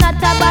 nor is not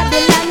a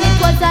Babylon. It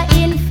was a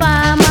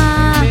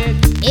informer.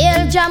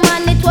 Ilja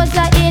man, it was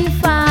a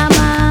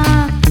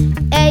informer.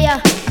 Hey,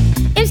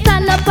 him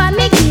stand up on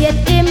me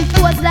gate, him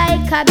pose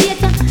like a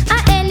bait.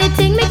 And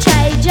anything me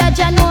try, judge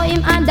I know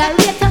him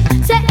underrate.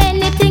 Say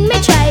anything me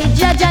try,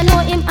 judge I know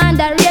him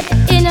underrate.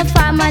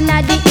 Informer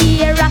na the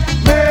era,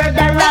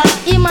 murderer.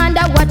 Him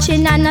under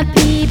watching and a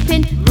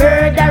peeping,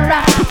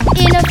 murderer.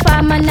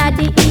 Informer na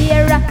the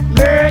era,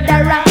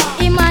 murderer.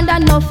 Him under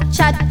enough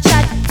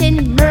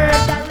chatting,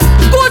 murderer.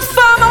 Good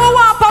farmer, we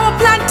want our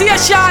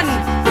plantation.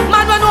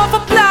 Man, we know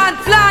for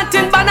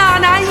planting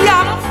banana and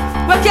yam.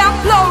 We can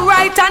plow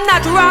right and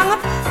not wrong.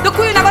 The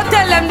queen I go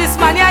tell them this,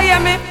 man, you hear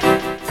me?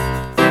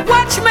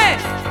 Watch me.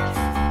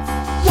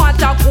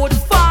 Want a good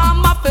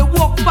farmer, fi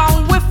walk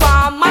down with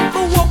farm. Man,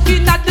 fi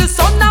walking at the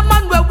sun, a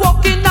man, we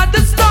walking at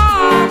the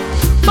storm.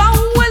 Bound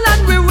well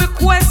and we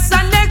request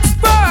an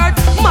expert.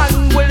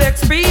 Man will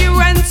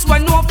experience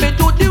when no fi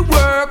do the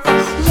work.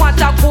 Want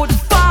a good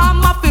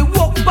farmer, fi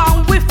walk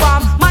down with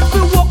farm. Man, fi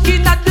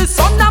walking at the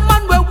sun, a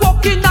man, we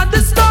walking at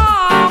the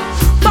storm.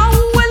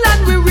 Bound well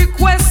and we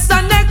request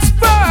an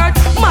expert.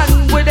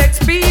 Man with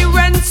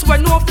experience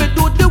when no fi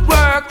do the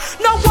work.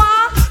 No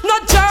one, no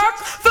jerk,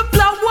 fi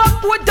plow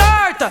up with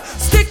dirt.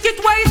 Stick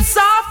it where it's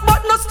soft,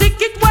 but no stick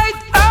it where it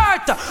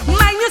hurt.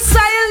 Mind you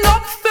style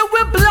up fi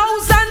with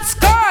blouse and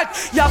skirt.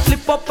 Ya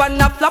flip up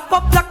and a flop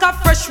up like a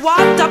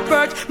freshwater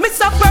bird.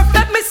 Mr.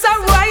 Perfect, Mr.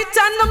 Right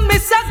and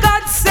Mr.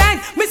 God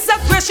sent. Mr.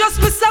 Gracious,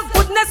 Mr.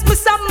 Goodness,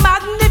 Mr.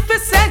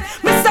 Magnificent.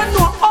 Mr.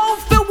 Know how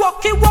fi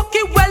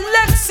walkie well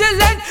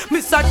excellent.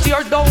 Mr.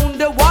 Tear down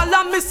the wall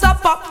and Mr.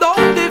 Pop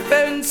down the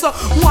fence.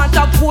 Want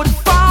a good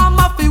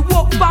farmer fi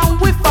walk down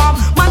with farm.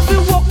 Man fi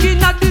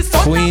walking at the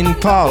sun. Queen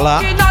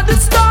Paula,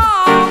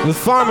 the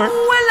farmer.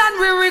 Well, and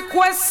we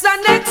request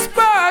an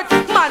expert.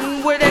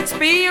 Man with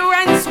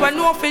experience when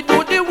no fi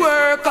do the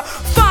work.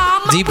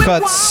 Farmer Deep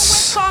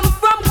cuts come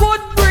from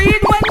good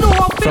breed when no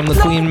fi from the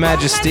Queen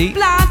Majesty.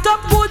 plant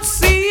up good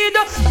seed.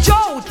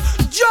 Jode,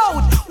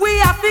 we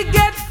have to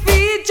get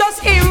feed.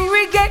 Just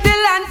irrigate the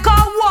land,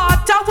 call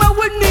water where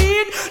we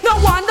need. No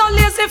one no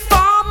lazy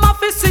farmer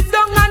fi sit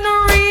down and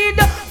read.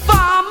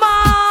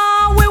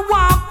 Farmer, we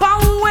want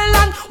pound well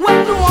and we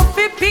know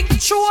fi pick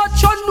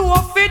church or know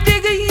fi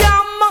dig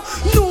yam.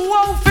 Know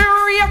how fi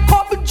rake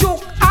up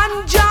joke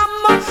and jam.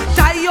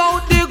 Tie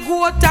out the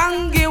goat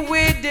and give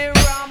with the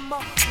ram.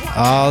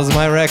 All's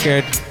my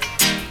record.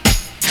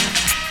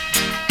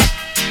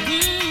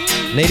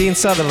 Nadine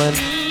Sutherland.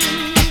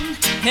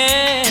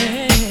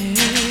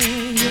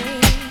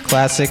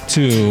 Classic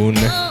tune.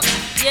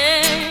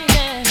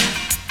 Yeah.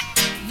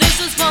 This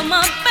is for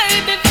my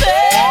baby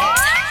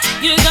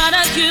face. You got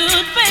a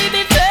cute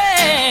baby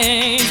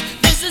face.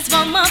 This is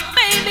for my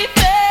baby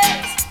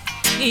face.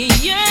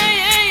 Yeah.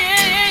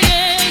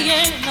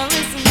 Now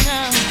listen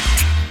now.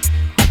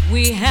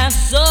 We have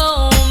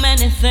so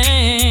many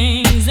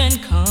things in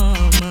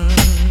common,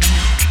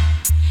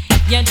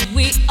 yet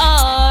we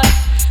are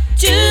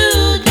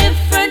two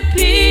different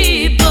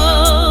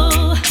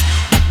people.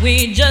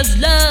 We just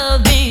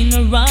love being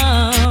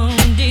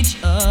around each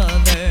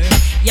other,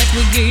 yet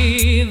we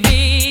give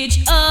each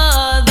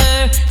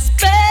other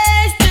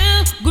space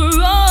to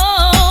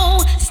grow.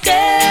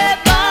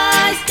 Step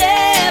by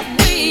step,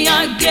 we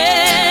are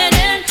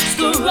getting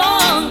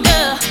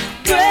stronger.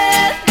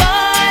 Breath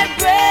by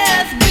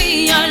breath,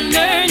 we are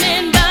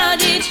learning about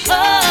each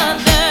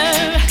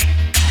other.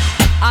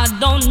 I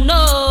don't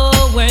know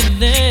where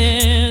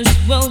this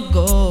will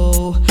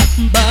go,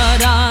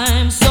 but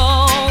I'm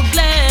so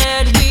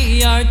glad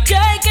we are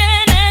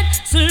taking it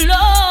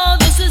slow.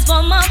 This is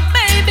for my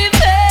baby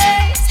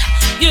face.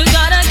 You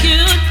got a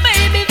cute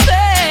baby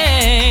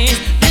face.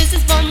 This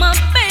is for my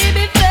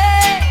baby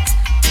face.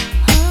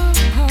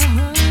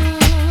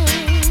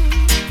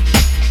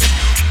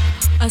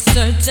 A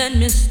certain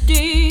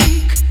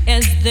mystique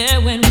is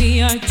there when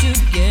we are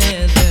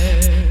together.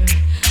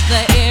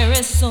 The air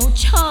is so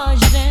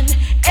charged and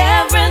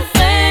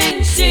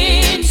everything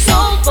seems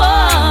so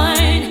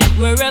fine.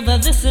 Wherever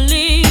this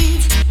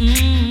leads,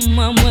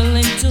 I'm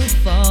willing to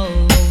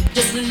follow.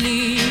 Just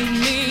lead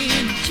me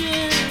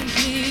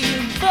gently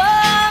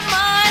by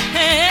my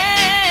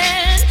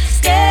hand.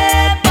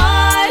 Step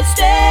by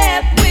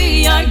step,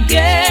 we are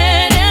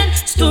getting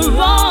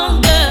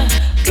stronger.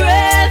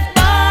 Breath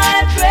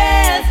by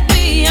breath,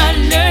 we are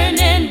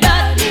learning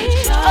about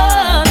each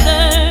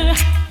other.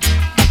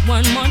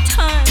 One more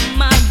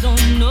time, I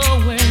don't know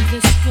where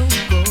this will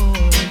go,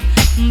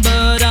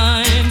 but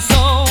I'm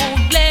so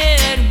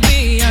glad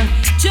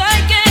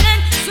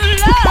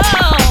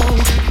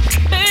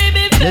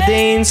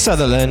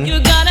Sutherland. You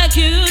got a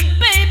cute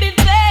baby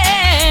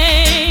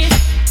face.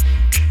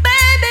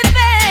 Baby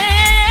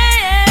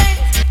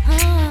face.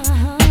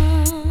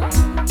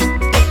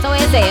 So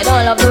you say you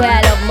don't love the way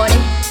I love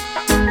money,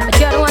 but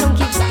you're the one who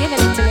keeps giving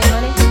it to me,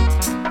 honey.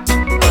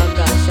 Oh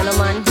gosh, you know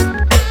man,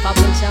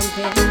 popping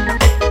champagne.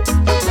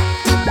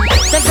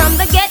 So from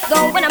the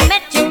get-go when I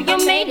met you, you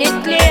made it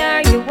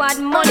clear you had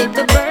money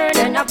to burn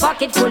and a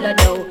pocket full of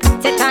dough.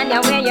 Say Tanya,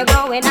 where you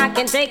going? I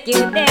can take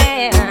you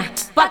there.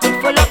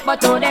 Pocket full up,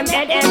 but all them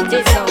head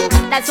empty, so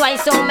that's why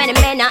so many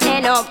men are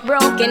end up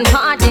broken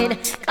hearted.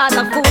 Cause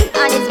a fool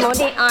and his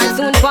money are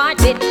soon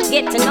parted.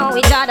 Get to know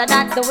each other,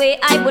 that's the way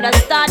I would have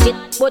started.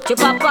 But you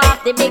pop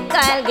off the big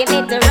Kyle, give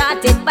me to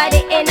rot it. By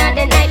the end of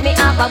the night, me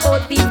have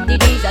about 50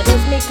 G's. I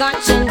just me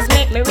conscience,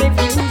 make me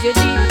refuse your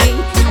DP.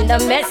 And the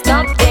messed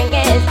up thing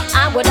is,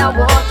 I would have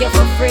walked you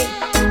for free.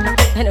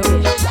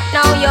 Anyway,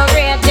 now your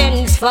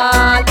rating's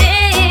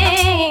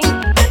falling.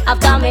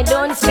 After me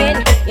done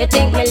spin, you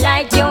think me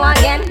like you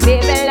again,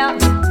 baby love.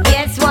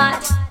 Guess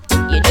what?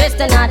 You're just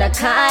another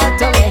call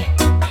to me.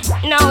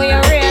 Now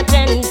your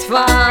rating's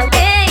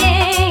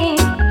falling.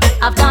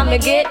 After me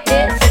get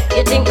this,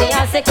 you think me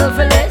a sickle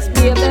for less,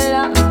 baby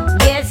love.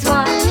 Guess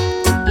what?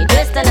 You're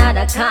just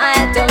another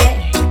call to me.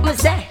 Me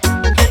say,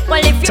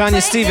 well if you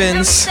Tanya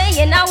Stevens.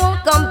 saying I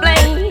won't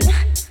complain.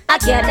 I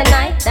can't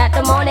deny that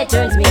the money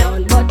turns me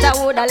on, but I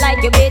woulda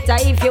like you better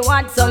if you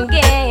want some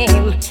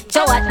game.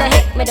 So what the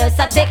heck, me just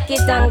a take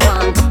it and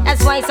gone.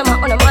 That's why some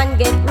of the man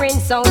get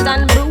rinsed out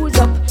and bruised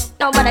up.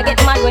 Nobody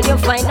get mad when you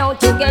find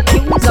out you get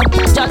used up.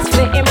 Just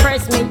to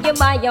impress me, you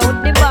buy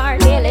out the bar,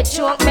 nearly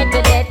choke me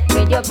to death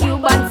with your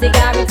Cuban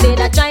cigar.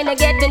 Instead of trying to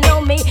get to know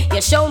me,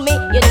 you show me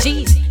your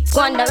cheese.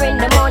 Squandering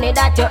the money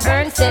that you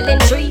earn selling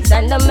trees.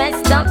 And the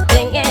messed up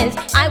thing is,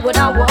 I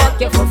woulda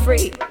walk you for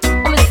free.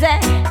 I'm say,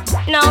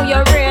 now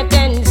your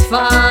rating's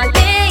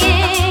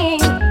falling.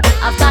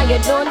 After you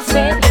don't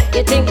spend,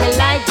 you think me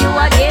like you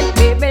again,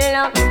 baby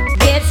love.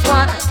 Guess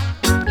what?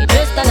 You're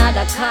just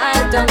another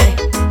call to me.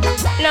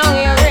 Now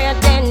your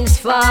rating's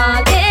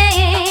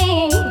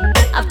falling.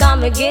 After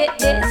me get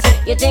this,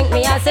 you think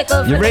me a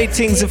sickle. Your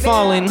ratings are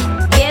falling,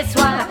 Guess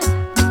what?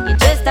 You're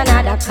just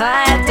another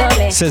call to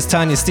me. says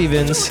Tanya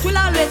Stevens. Will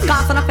always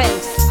cause an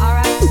offense,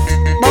 alright?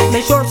 But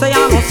me sure say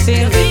I must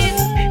sin.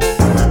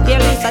 There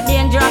is a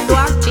danger of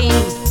acting.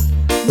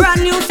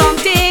 Brand new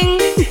something,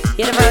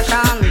 hear the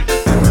version.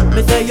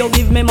 Me say you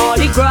give me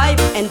Molly gripe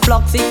and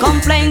Floxy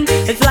complain.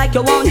 It's like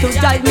you want to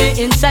drive me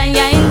insane.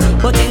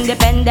 But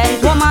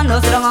independent woman, no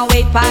strong and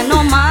wait for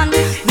no man.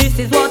 This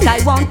is what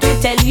I want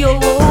to tell you.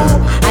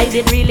 I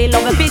did really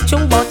love a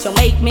picture, but you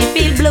make me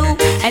feel blue.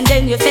 And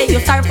then you say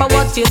you're sorry for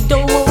what you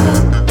do.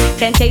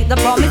 Can't take the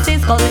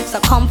promises, cause it's a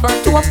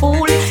comfort to a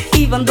fool.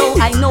 Even though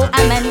I know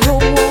I'm in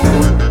rule.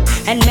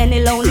 And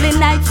many lonely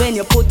nights when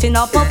you're putting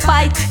up a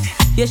fight,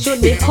 you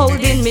should be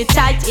holding me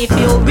tight. If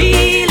you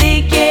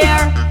really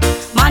care,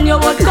 man, you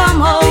would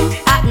come home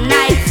at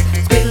night.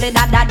 Squiddly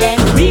dada, then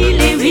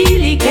really,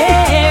 really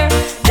care.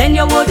 Then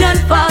you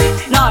wouldn't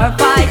fuss nor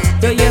fight.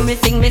 You hear me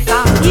sing me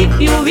song. If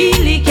you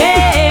really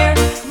care,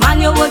 man,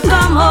 you would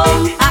come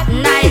home at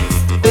night.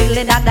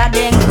 Squiddly dada,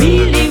 then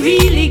really,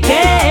 really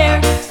care.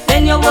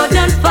 Then you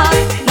wouldn't fuss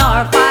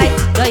nor fight.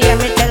 You hear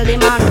me tell the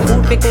man,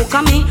 food fi cook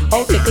on me,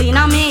 how fi clean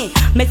on me.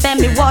 Me say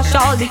me wash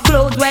all the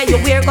clothes where you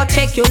wear, go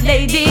check your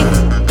lady.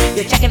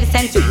 You check every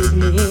cent you give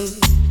me.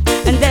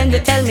 And then you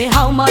tell me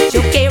how much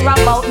you care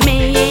about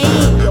me.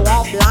 You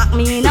won't block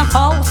me in a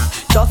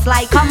house, just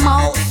like a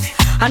mouse.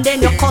 And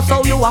then you cuss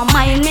how you want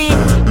mind me.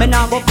 Me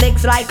nah go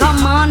flex like a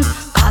man,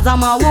 cause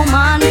I'm a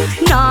woman.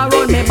 Nah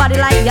roll me body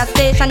like your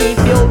station. If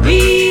you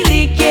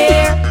really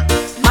care,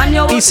 man,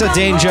 you Issa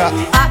Danger.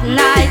 at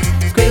night.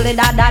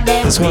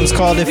 This one's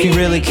called If You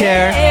Really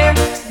Care.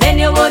 Then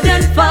you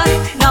wouldn't fuss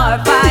nor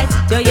fight.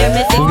 You hear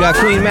me sing? We've got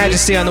Queen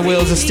Majesty on the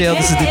wheels of steel.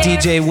 This is the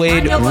DJ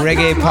Wade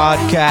Reggae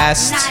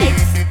Podcast.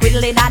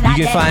 You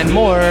can find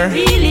more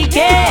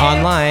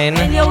online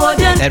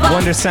at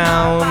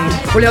wondersoundja.com.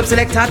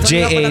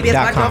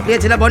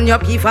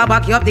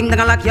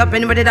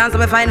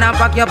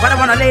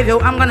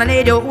 I'm gonna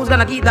need you. Who's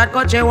gonna keep that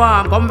country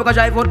warm? Come because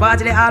I vote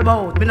party the all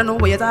bout. Me don't know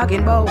what you're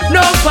talking about.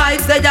 No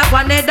fights, they up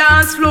on the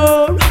dance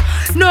floor.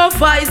 No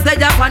fights,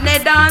 they up on the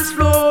dance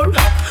floor.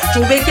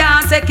 So we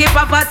can't say keep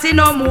a party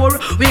no more.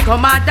 We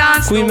come and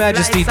dance. Queen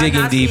Majesty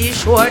digging deep.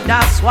 Sure,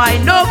 that's why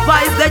no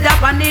fights, they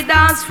up on the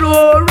dance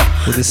floor.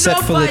 With a set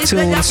full of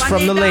tunes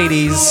from the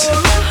ladies.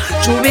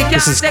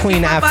 This is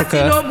Queen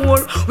Africa. No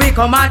more. We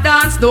come and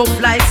dance, no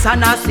flights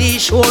on a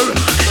seashore.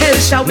 Hell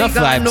shall we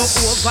go no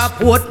over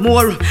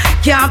Portmore.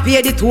 Can't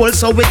pay the toll,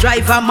 so we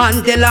drive a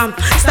Mandela.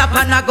 Stop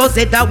and I go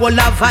say that whole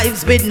of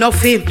vibes with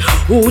nothing.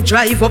 Who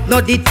drive up,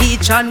 not the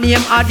teacher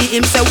name or the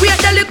him. Say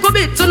wait a little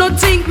bit, so no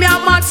think me a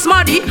mad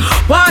smarty.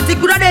 Party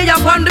coulda day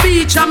up on the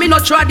beach and me no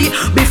traddy.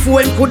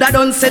 Before him coulda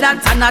done say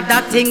that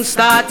another thing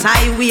start.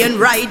 Highway and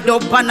ride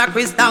up on a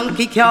Chris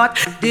donkey cart.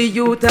 The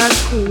youth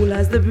as cool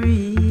as the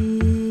breeze.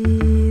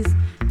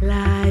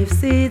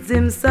 Life's seeds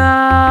him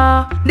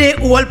sow. The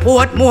whole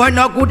Portmore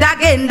no good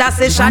again. That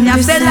session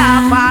you say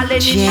laugh all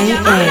in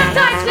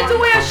tight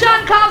situation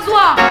cause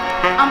what?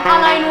 I'm all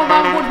I know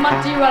about good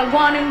material. Go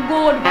on and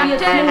good, be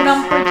smooth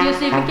and pretty,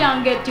 see if we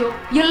can get you.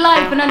 Your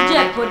life in a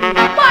jeopardy.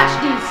 Watch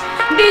this.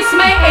 This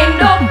may end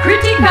up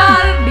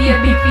critical,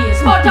 baby face,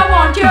 but I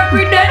want your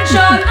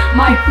credential.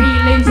 My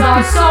feelings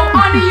are so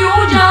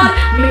unusual,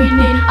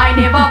 meaning I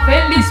never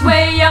felt this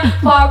way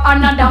for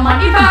another man.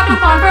 If I have to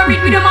confirm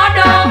it with your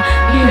mother,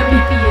 baby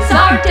face,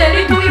 or tell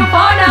it to your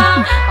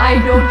father. I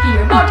don't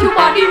care, but you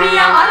body me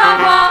a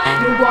lover.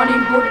 You want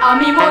him good and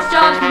me must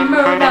charge me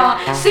murder.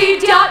 See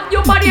ya,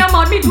 your body a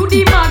mad me to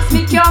the max.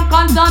 Me can't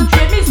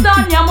concentrate, me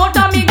stand yam out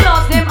of me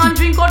glass them and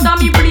drink out of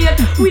me plate.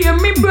 Where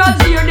me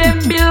brazier them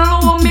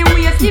below me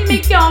waist. If me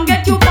can't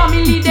get you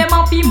family, them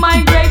up in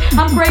my grave.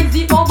 I'm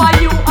crazy over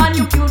you and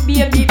you cute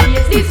baby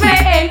face. This may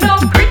end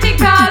up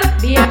critical,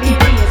 baby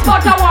face,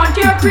 but I want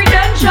your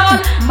credential.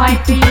 My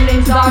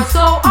feelings are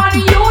so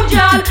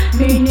unusual,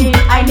 meaning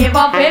I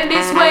never felt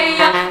this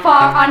way for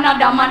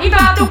another man. If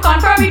I have to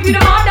confirm it with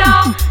the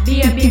mother,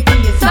 baby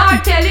face, or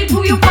tell it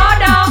to your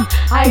father.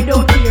 I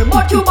don't care,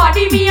 but you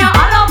body me a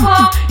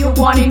lover. You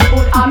want it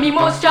good and me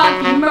must charge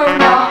me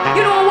murder.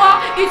 You know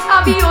what? It's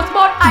obvious,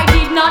 but I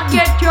did not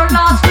get your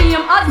last name.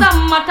 As a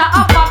matter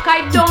of fact,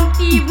 I don't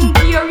even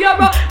care. You're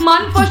a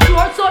man for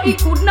sure, so it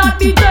could not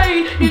be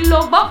Jane. The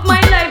love of my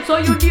life, so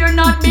you dare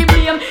not be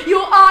blamed.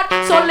 You are,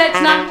 so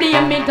let's not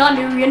blame it on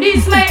the rain.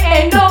 This may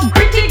end up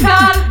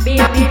critical,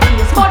 baby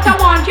face, but I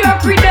want your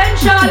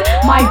credential.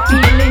 My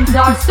feelings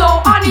are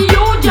so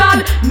unusual,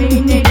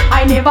 meaning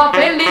I never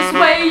felt this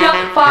way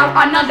for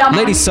another man.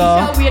 Lady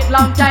Saw. Wait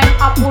long time,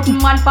 I put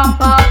man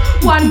pamper.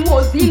 One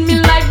was in me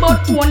life,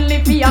 but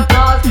only for your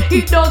cause.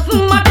 It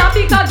doesn't matter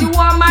because you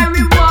are my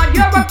reward.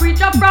 You're a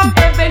creature from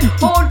heaven.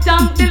 Oh,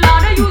 thank the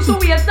Lord. I used to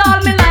waste all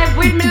my life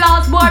with my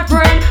last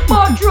boyfriend,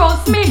 but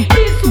trust me,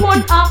 this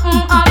won't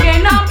happen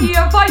again. I'm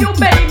here for you,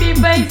 baby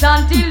face,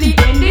 until the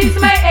end. This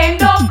may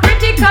end up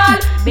critical,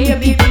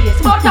 baby face,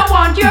 but I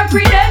want your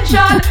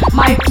credential.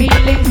 My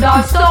feelings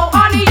are so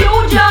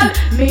unusual,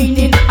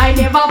 meaning I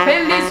never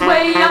felt this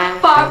way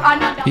for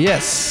another.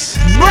 Yes.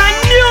 Brand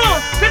new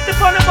 50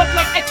 pound of bottle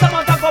of X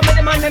amount of gum,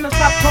 the man never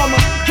stop come.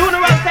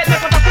 Funeral set me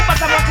put a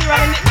foot of material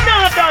and it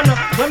not done.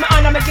 When me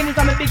honor my Guinness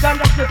and me big and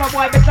just flip a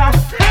boy better.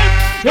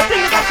 You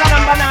think it's a shot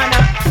and banana?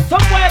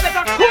 Some boy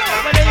better cool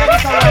when they hear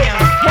this lion.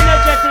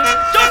 Energetic,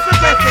 just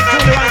requested.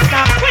 Funeral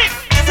start quick,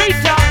 sweet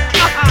ya.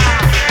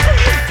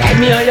 Tell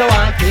me how you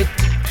want it.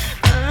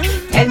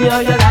 Tell me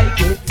how you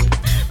like it.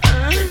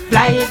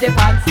 Fly the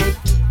fancy.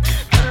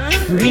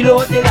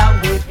 Reload the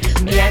language.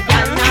 Me and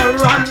Ghana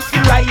run to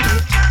ride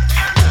it.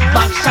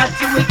 Back shot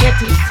till we get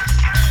it.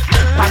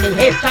 On the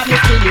head top you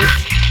feel it.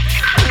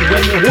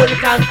 When you hold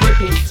it and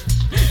grip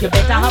it, you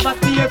better have a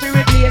spear to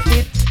replace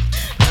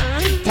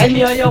it. Tell me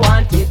how you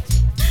want it.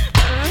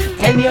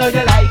 Tell me how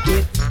you like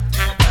it.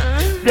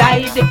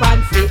 Fly the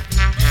fancy.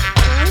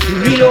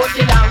 Reload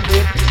the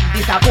language.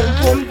 This a boom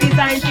boom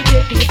design to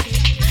take it.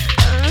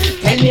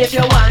 Tell me if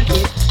you want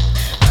it.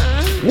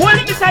 Hold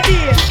it, Mr. D.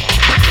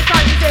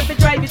 Because you say to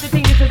drive it, you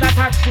think this is a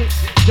taxi.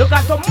 You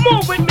got to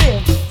move with me.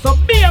 So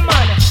be a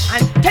man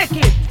and take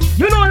it.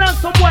 You know like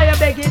some boy you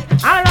beg it.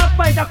 All that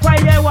fight a cry,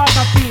 you walk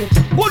a feet.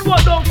 Good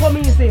work don't come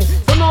easy.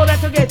 So know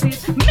that to get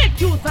it, make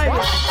use of it.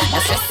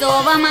 Don't stress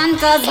over man,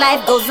 cause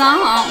life goes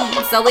on.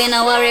 So we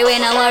no worry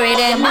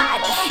them.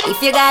 If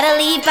you gotta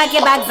leave, pack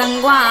your bags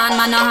and go on.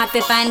 Man, no have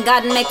to find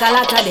God and make a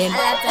lot of them.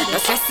 Don't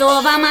stress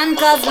over man,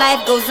 cause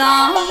life goes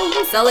on.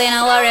 So we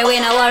no worry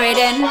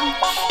them.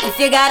 If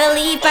you gotta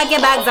leave, pack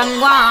your bags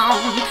and go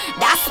on.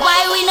 That's why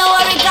we no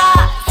worry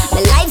God. My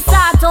life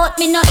start out,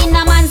 me no in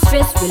a man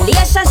stress.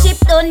 Relationship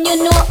done,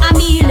 you know I'm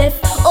me left.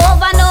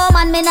 Over no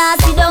man, me nah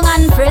sit down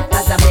and fret.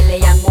 Cause a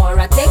million more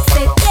a text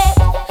it, yeah.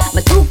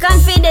 Me too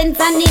confident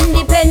and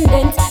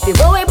independent. Be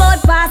worry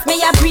about past,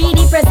 me a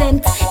pretty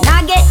present.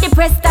 Now get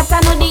depressed, that's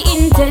I know the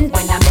intent.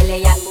 When a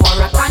million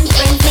more a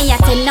conference, me a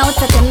 10 out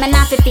of 10, me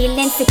not feel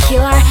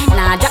insecure.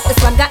 Nah drop the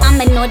swagger and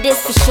me know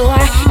this for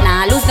sure.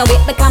 Nah lose no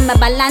weight because me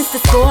balance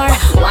the score.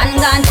 One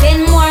gone,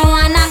 10 more,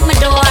 one knock my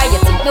door. You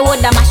think me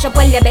woulda mash up,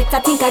 well you better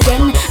think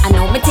again. I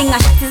know me think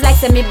a shit is like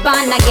say me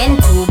born again.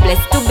 Too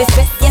blessed to be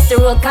stressed, yes the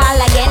road call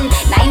again.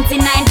 99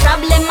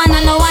 problem and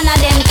I know one of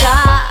them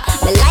car.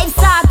 My life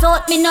start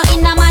out, me no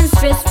in a man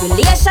stress.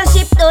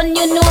 Relationship done,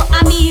 you know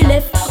I'm me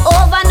left.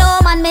 Over no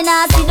man, me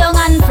nah sit down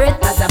and fret.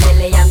 Cause a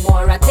million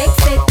more a text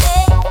it,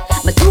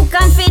 me too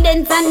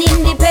confident and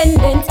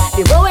independent.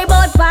 Be worry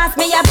about past,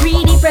 me a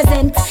pretty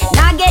present.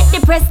 Now get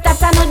depressed,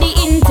 that's I know the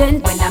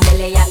intent. When a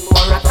million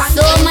more a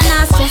content. So man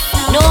a stress,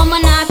 no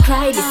man a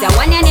cry. This a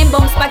one and them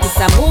bounce back, it's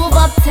a move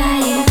up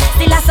time.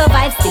 Still a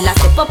survive, still a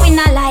step up in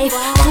a life.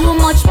 Too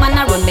much man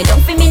a run me down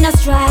for me no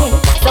stride.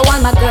 So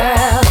all my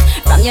girls,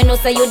 from you know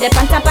say you the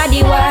on top of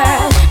the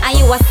world. And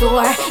you a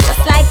soar,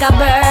 just like a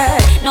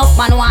bird. No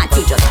man want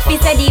you, just have to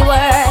say the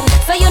word.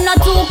 So you not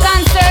too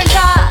concerned,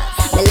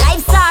 cause my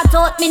life start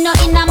start out, me no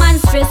in a man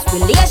stress.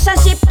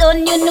 Relationship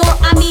done, you know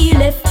I'm me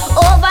left.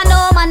 Over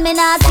no man, me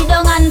nah sit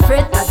down and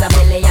fret. Cause a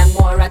million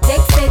more I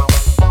take set.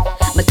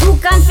 Me too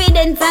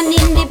confident and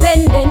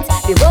independent.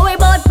 Be worry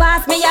about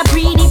past, me a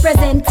pre the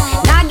present.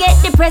 Now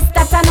get depressed,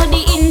 that I know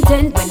the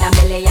intent. When a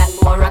million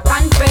more a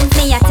conference.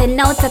 Me a 10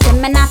 out of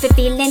 10, me not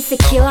feel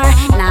insecure.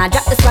 Nah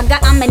drop the swagger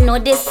and me know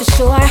this for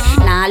sure.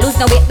 Nah lose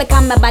no weight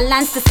because me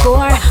balance the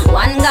score.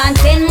 One gone,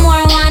 10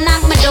 more, one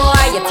knock my door.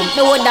 You think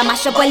me woulda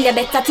mash up, well you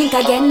better think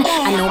again.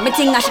 I know me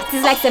think a shot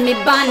is like say me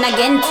born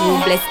again. Too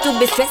blessed to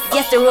be stressed,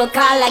 yes the roll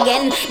call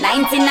again.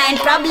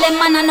 99 problem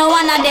and I know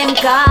one of them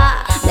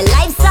car. The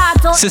life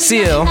start out.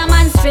 Cecile.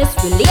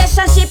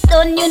 Relationship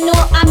done, you know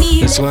I'm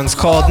me. This one's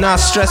called Not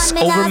Stress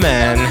Over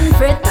Man.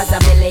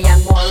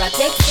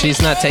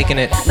 She's not taking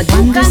it. But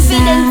too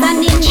confident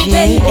and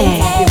independent.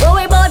 You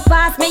worry about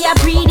past, me a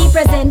pre the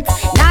present.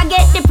 Now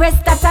get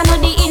depressed, that I know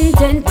the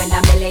intent. When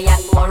a million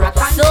more a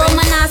so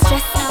man not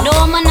stress, no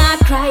man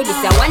not cry.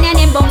 This a one and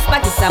them bumps,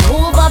 but this a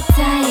move up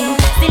time.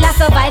 Still I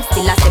survive,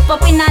 still I step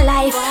up in a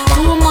life.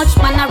 Too much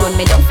man a run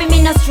me, don't feel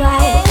me no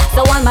strive.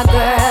 So all my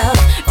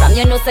girls, from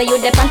you know say you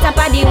the on top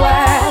of the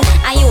world.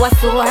 And you a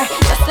soar,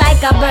 just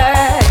like a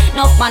bird.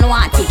 No man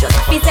want you,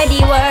 just be say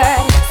the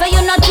word. So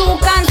you not too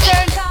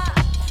concerned.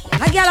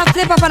 I get a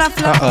flip up and a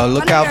flop. Uh-oh,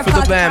 look out for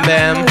the Bam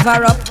Bam.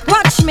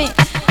 Watch me.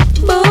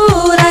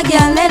 Boo, that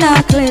girl in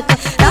a clip.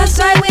 That's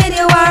why with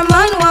you are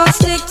man walk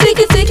stick. Tick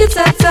it,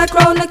 tack,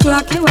 round the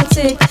clock you a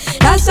tick.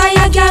 That's why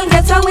a girl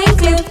gets a wing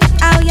clip.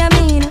 How you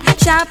mean?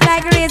 Sharp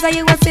like a razor,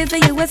 you a scissor,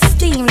 you a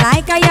steam.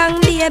 Like a young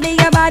baby,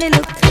 your body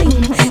look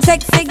clean.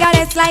 Sexy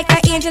goddess like an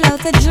angel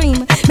out a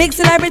dream. Big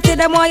celebrity,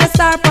 them all you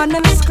star on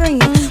them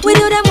screen. We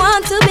do them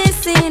want to be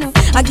seen.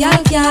 A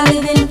girl can't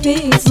live in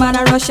peace. Man,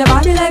 I rush your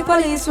body like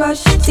police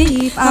rush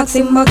thief. Ask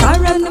him but I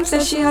run them,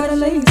 say she had a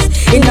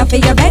lace. Enough for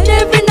your bed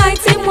every night,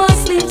 him won't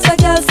sleep. So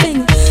girl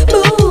sing,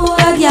 boo,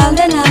 a girl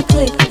then I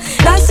click.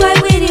 That's why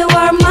with you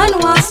are man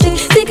wants to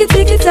tick it,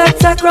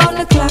 tack, round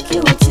the clock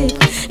you a tick.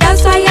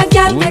 That's why a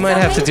girl. We might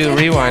have to do a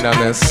rewind on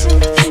this.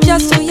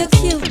 Just so you're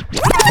cute.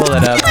 Pull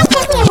it up.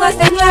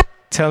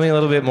 Tell me a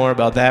little bit more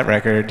about that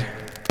record.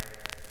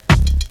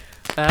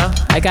 Well,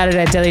 I got it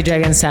at Deli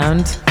Dragon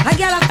Sound.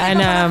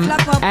 And I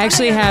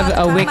actually have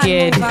a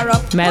wicked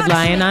Mad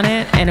Lion on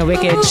it and a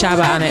wicked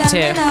Shaba on it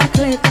too.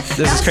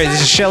 This is crazy.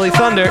 This is Shelly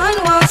Thunder.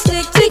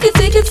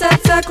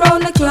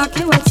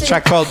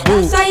 Track called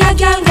Boo. How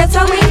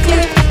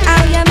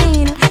you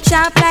mean?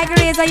 Sharp like a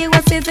razor, you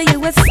a scissor,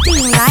 you a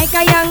steam. Like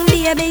a young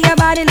baby, your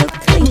body look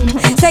clean.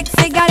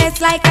 Sexy goddess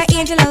like an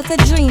angel out a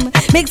dream.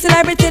 Big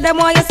celebrity, them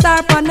all you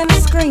star on them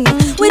screen.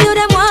 We do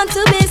them want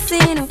to be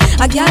seen.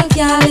 A girl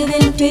can't live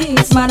in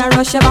peace. Man, I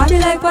rush your body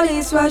like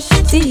police rush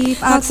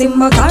thief. Ask him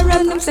but I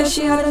run them, say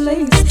she had a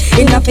lace.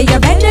 Enough for your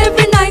bed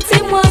every night,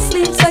 him won't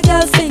sleep. So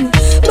girl sing,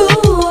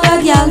 boo, a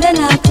girl then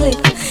I click.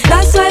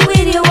 That's why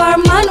with you are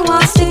man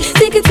wants to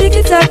tick it,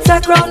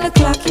 tack, round the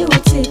clock you a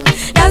tick.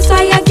 That's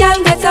why a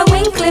girl gets a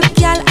wing clip,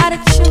 girl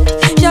attitude.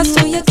 Just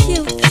so you're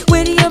cute.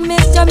 With you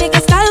miss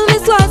Jamaica style,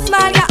 miss one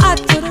smile, you're hot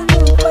to the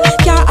roof.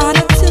 Your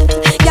attitude,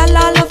 girl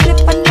all a flip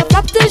and the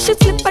flop till she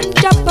slip and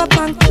drop up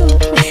and cool.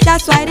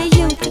 That's why the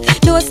youth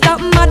don't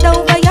stop mad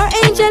over your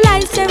angel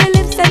eyes, cherry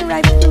lips and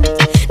ripe fruit.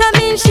 That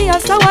means she a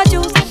sour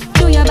juice.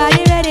 Do your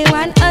body ready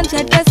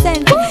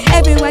 100%.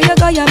 Everywhere you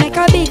go, you make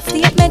a big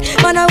statement.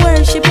 Man, I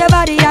worship your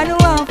body and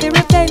want to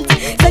repent.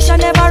 Session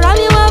never wrong,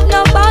 you have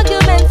no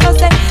argument. So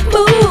say,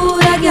 boo,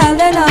 that girl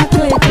then I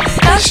quit.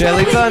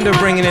 Shelly Thunder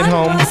bringing it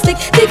home. Tick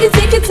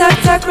it,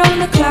 tack,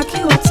 round the clock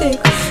you a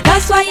tick.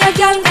 That's why your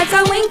girl gets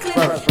a wink.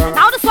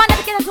 Now this one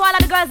dedicated to all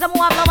of the girls that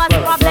who have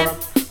no problem.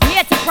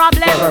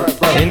 Problem.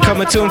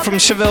 Incoming tune from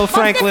Chevelle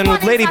Franklin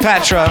with Lady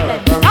Patra.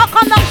 How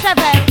come down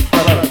Chevelle?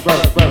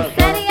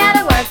 Said he had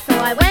to work, so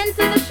I went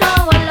to the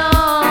show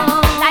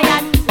alone.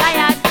 Lion.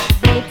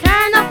 They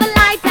turned off the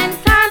light and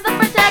turned the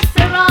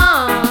projector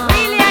on.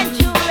 Really and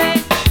truly.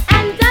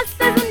 And just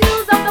as the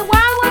news of the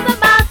world was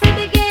about to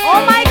begin.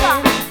 Oh my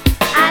God.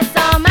 I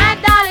saw my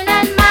darling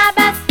and my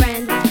best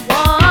friend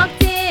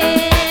walked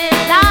in.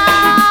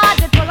 Lord,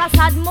 it was a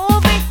sad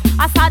movie.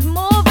 A sad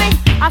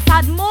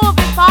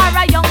movie for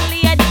a young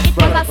lady. It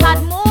was a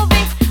sad movie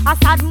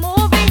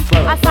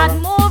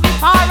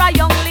for a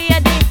young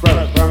lady.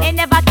 It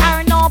never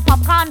carry no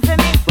popcorn for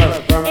me.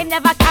 It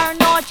never carry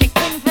no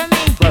chicken for me.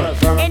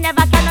 It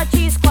never carry no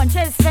cheese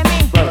crunches for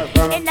me.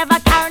 It never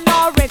carry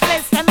no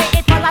riffles for me.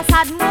 It was a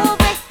sad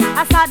movie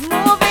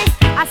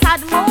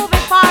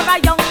for a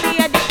young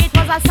lady. It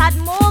was a sad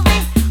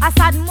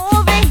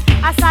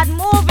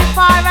movie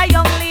for a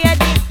young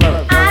lady.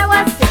 I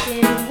was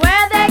sitting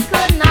where they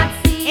could not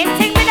see. It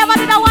think me never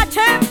did I watch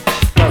him.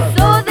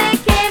 So they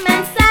came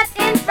and sat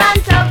in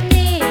front of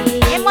me.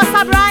 It must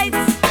have right.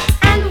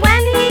 And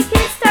when he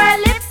kissed her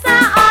lips, I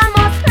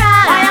almost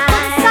cried. Why I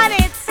couldn't stand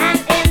it. And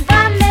in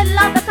the middle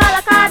of the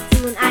color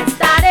cartoon, I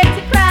started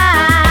to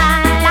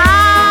cry.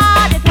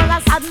 Lord, it was a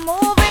sad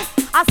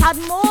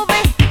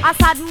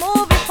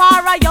movie for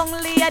a young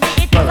lady.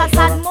 It was a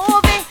sad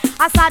movie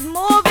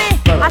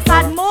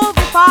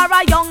for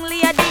a young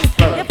lady.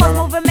 The first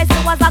movie Messi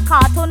was a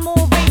cartoon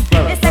movie.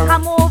 The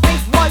second movie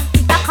was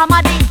a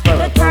comedy.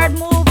 The third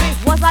movie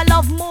was a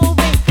love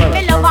movie.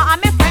 Me lover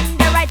and me friend,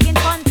 they right in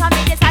front of me.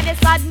 This is the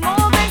sad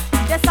movie.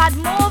 The sad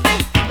movie.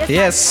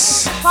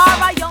 Yes. For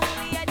a young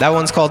lady. That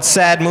one's called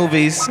Sad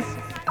Movies.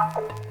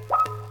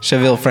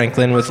 Cheville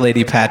Franklin with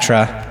Lady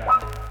Patra.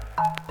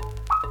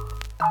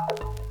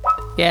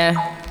 Yeah,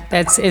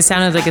 it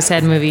sounded like a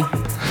sad movie.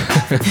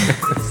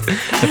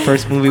 The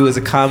first movie was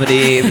a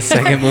comedy, the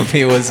second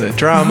movie was a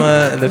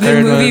drama, and the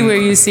third movie one... where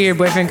you see your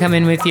boyfriend come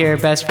in with your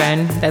best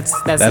friend, that's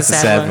a the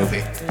sad one.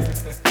 movie.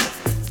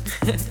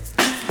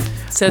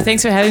 So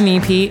thanks for having me,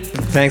 Pete.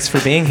 Thanks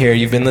for being here.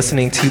 You've been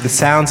listening to the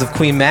sounds of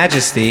Queen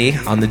Majesty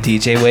on the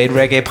DJ Wade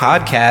Reggae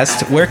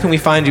Podcast. Where can we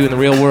find you in the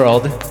real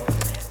world?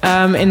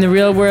 In the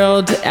real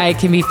world, I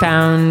can be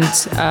found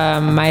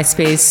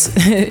MySpace.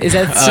 Is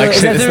that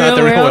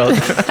the real world?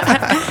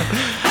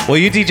 Well,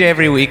 you DJ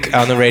every week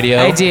on the radio.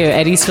 I do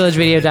at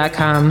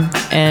eastvillageradio.com,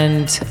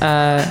 and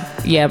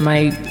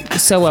my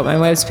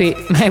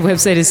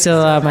website is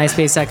still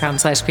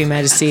myspace.com/Queen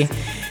Majesty,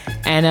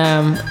 and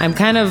I'm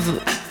kind of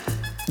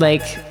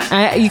like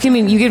you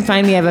can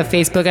find me. I have a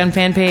Facebook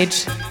fan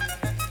page.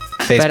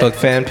 Facebook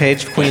fan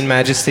page, Queen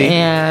Majesty.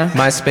 Yeah.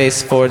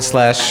 MySpace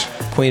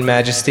 /Queen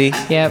Majesty.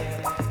 Yep.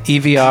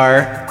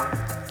 EVR,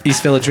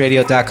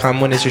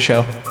 eastvillageradio.com. When is your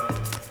show?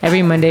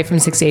 Every Monday from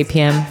 6 to 8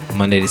 p.m.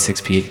 Monday to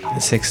 6 p.m.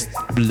 6.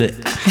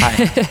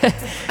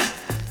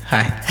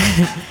 Hi.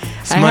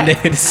 It's Monday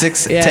to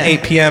 6 to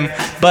 8 p.m.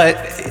 But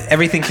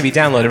everything can be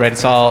downloaded, right?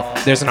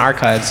 There's an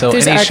archive. So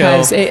there's any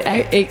archives. show.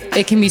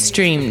 It can be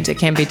streamed. It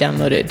can't be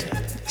downloaded.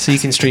 So you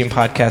can stream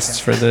podcasts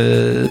for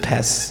the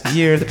past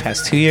year, the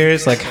past 2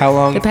 years? Like how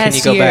long can you go back?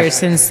 The past year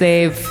since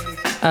they've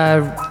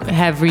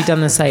have redone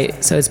the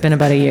site. So it's been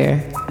about a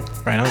year.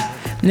 Right on.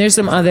 And there's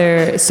some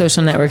other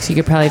social networks you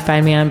could probably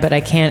find me on, but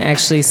I can't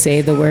actually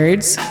say the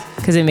words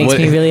because it makes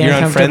me really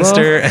uncomfortable.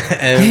 You're on Friendster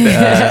and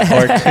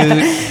Orkut,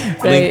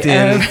 right,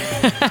 LinkedIn,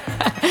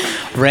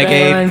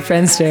 Reggae. Right, on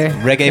Friendster.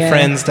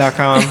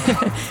 ReggaeFriends.com.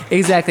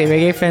 Exactly,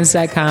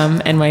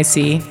 ReggaeFriends.com,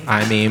 NYC.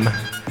 iMeme.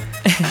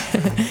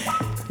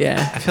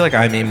 Yeah. I feel like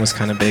iMeme was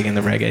kind of big in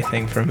the reggae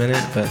thing for a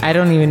minute, but I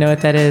don't even know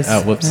what that is.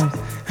 Oh, whoops.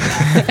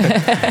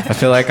 I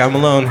feel like I'm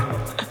alone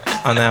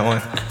on that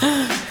one.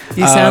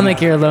 You sound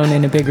like you're alone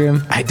in a big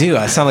room. I do.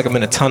 I sound like I'm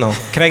in a tunnel.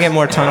 Can I get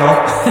more tunnel?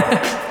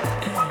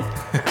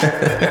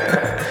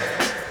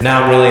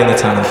 Now I'm really in the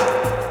tunnel.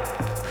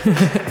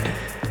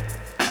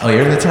 Oh,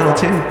 you're in the tunnel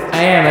too?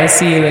 I am. I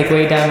see you like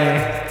way down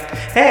there.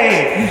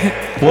 Hey!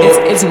 Well,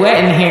 it's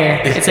wet in here.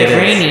 It's like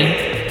rainy.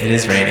 It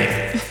is rainy.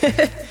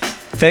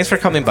 Thanks for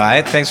coming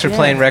by. Thanks for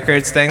playing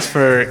records. Thanks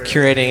for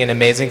curating an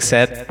amazing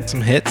set.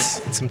 Some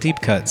hits, some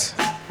deep cuts.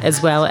 As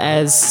well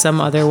as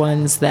some other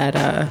ones that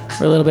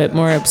were a little bit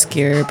more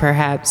obscure,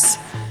 perhaps.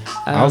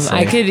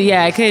 I could,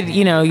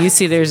 you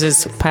see there's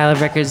this pile of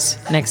records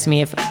next to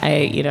me. If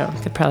I,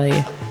 could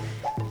probably,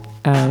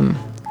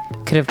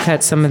 could have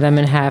cut some of them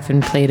in half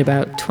and played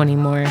about 20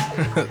 more.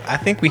 I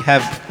think we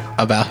have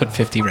about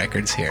 50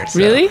 records here. So.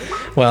 Really?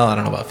 Well, I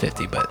don't know about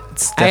 50, but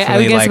it's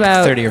definitely like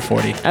about 30 or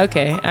 40.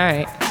 Okay, all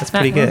right. That's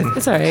pretty good.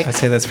 That's all right. I'd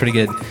say that's pretty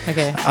good.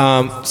 Okay.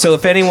 So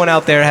if anyone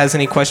out there has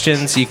any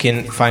questions, you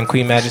can find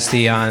Queen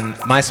Majesty on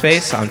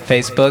MySpace, on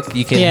Facebook.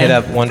 You can hit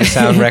up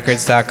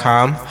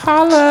wondersoundrecords.com.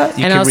 Holla.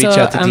 You can reach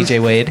out to DJ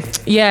Wade.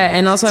 Yeah,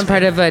 and also I'm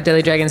part of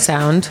Deadly Dragon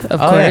Sound,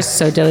 of course. Yeah.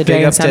 So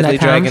DeadlyDragonSound.com.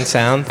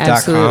 DeadlyDragonSound.com.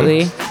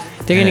 Absolutely.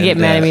 They're going to get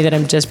mad at me that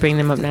I'm just bringing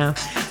them up now.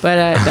 But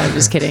no, I'm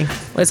just kidding.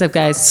 What's up,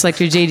 guys?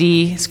 Selector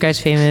JD,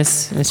 Scratch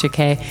Famous, Mr.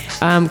 K.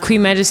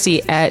 Queen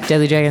Majesty at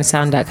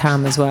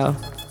DeadlyDragonSound.com as well.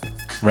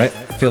 Right.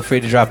 Feel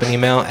free to drop an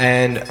email.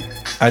 And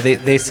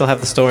they still have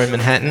the store in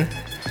Manhattan?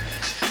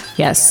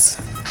 Yes.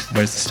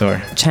 Where's the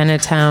store?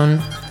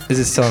 Chinatown. Is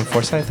it still in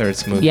Forsyth or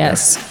it's moved?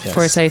 Yes.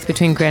 Forsyth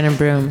between Grand and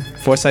Broome.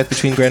 Forsyth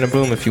between Grand and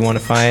Broome. If you want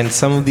to find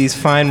some of these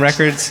fine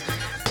records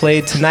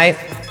played tonight,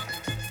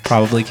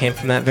 probably came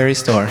from that very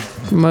store.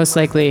 Most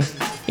likely.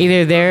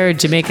 Either there or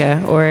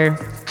Jamaica or,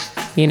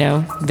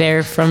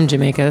 they're from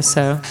Jamaica.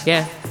 So,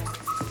 yeah.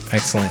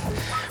 Excellent.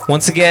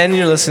 Once again,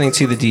 you're listening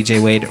to the DJ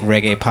Wade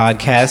Reggae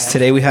Podcast.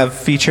 Today we have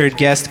featured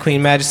guest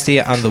Queen Majesty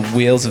on the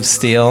Wheels of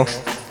Steel,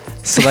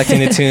 selecting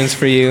the tunes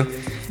for you.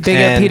 Big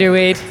up Peter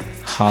Wade.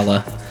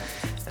 Holla.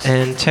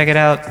 And check it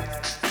out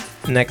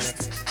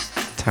next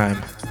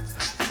time.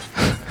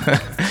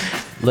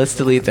 Let's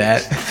delete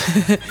that.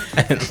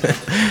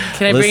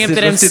 Can I bring up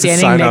that I'm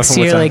standing next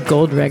to your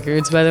gold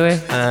records, by the way?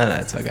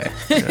 That's okay.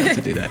 You don't have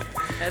to do that.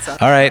 That's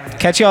all right.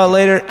 Catch you all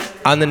later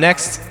on the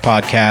next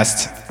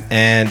podcast,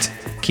 and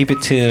keep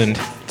it tuned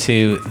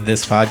to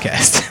this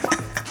podcast.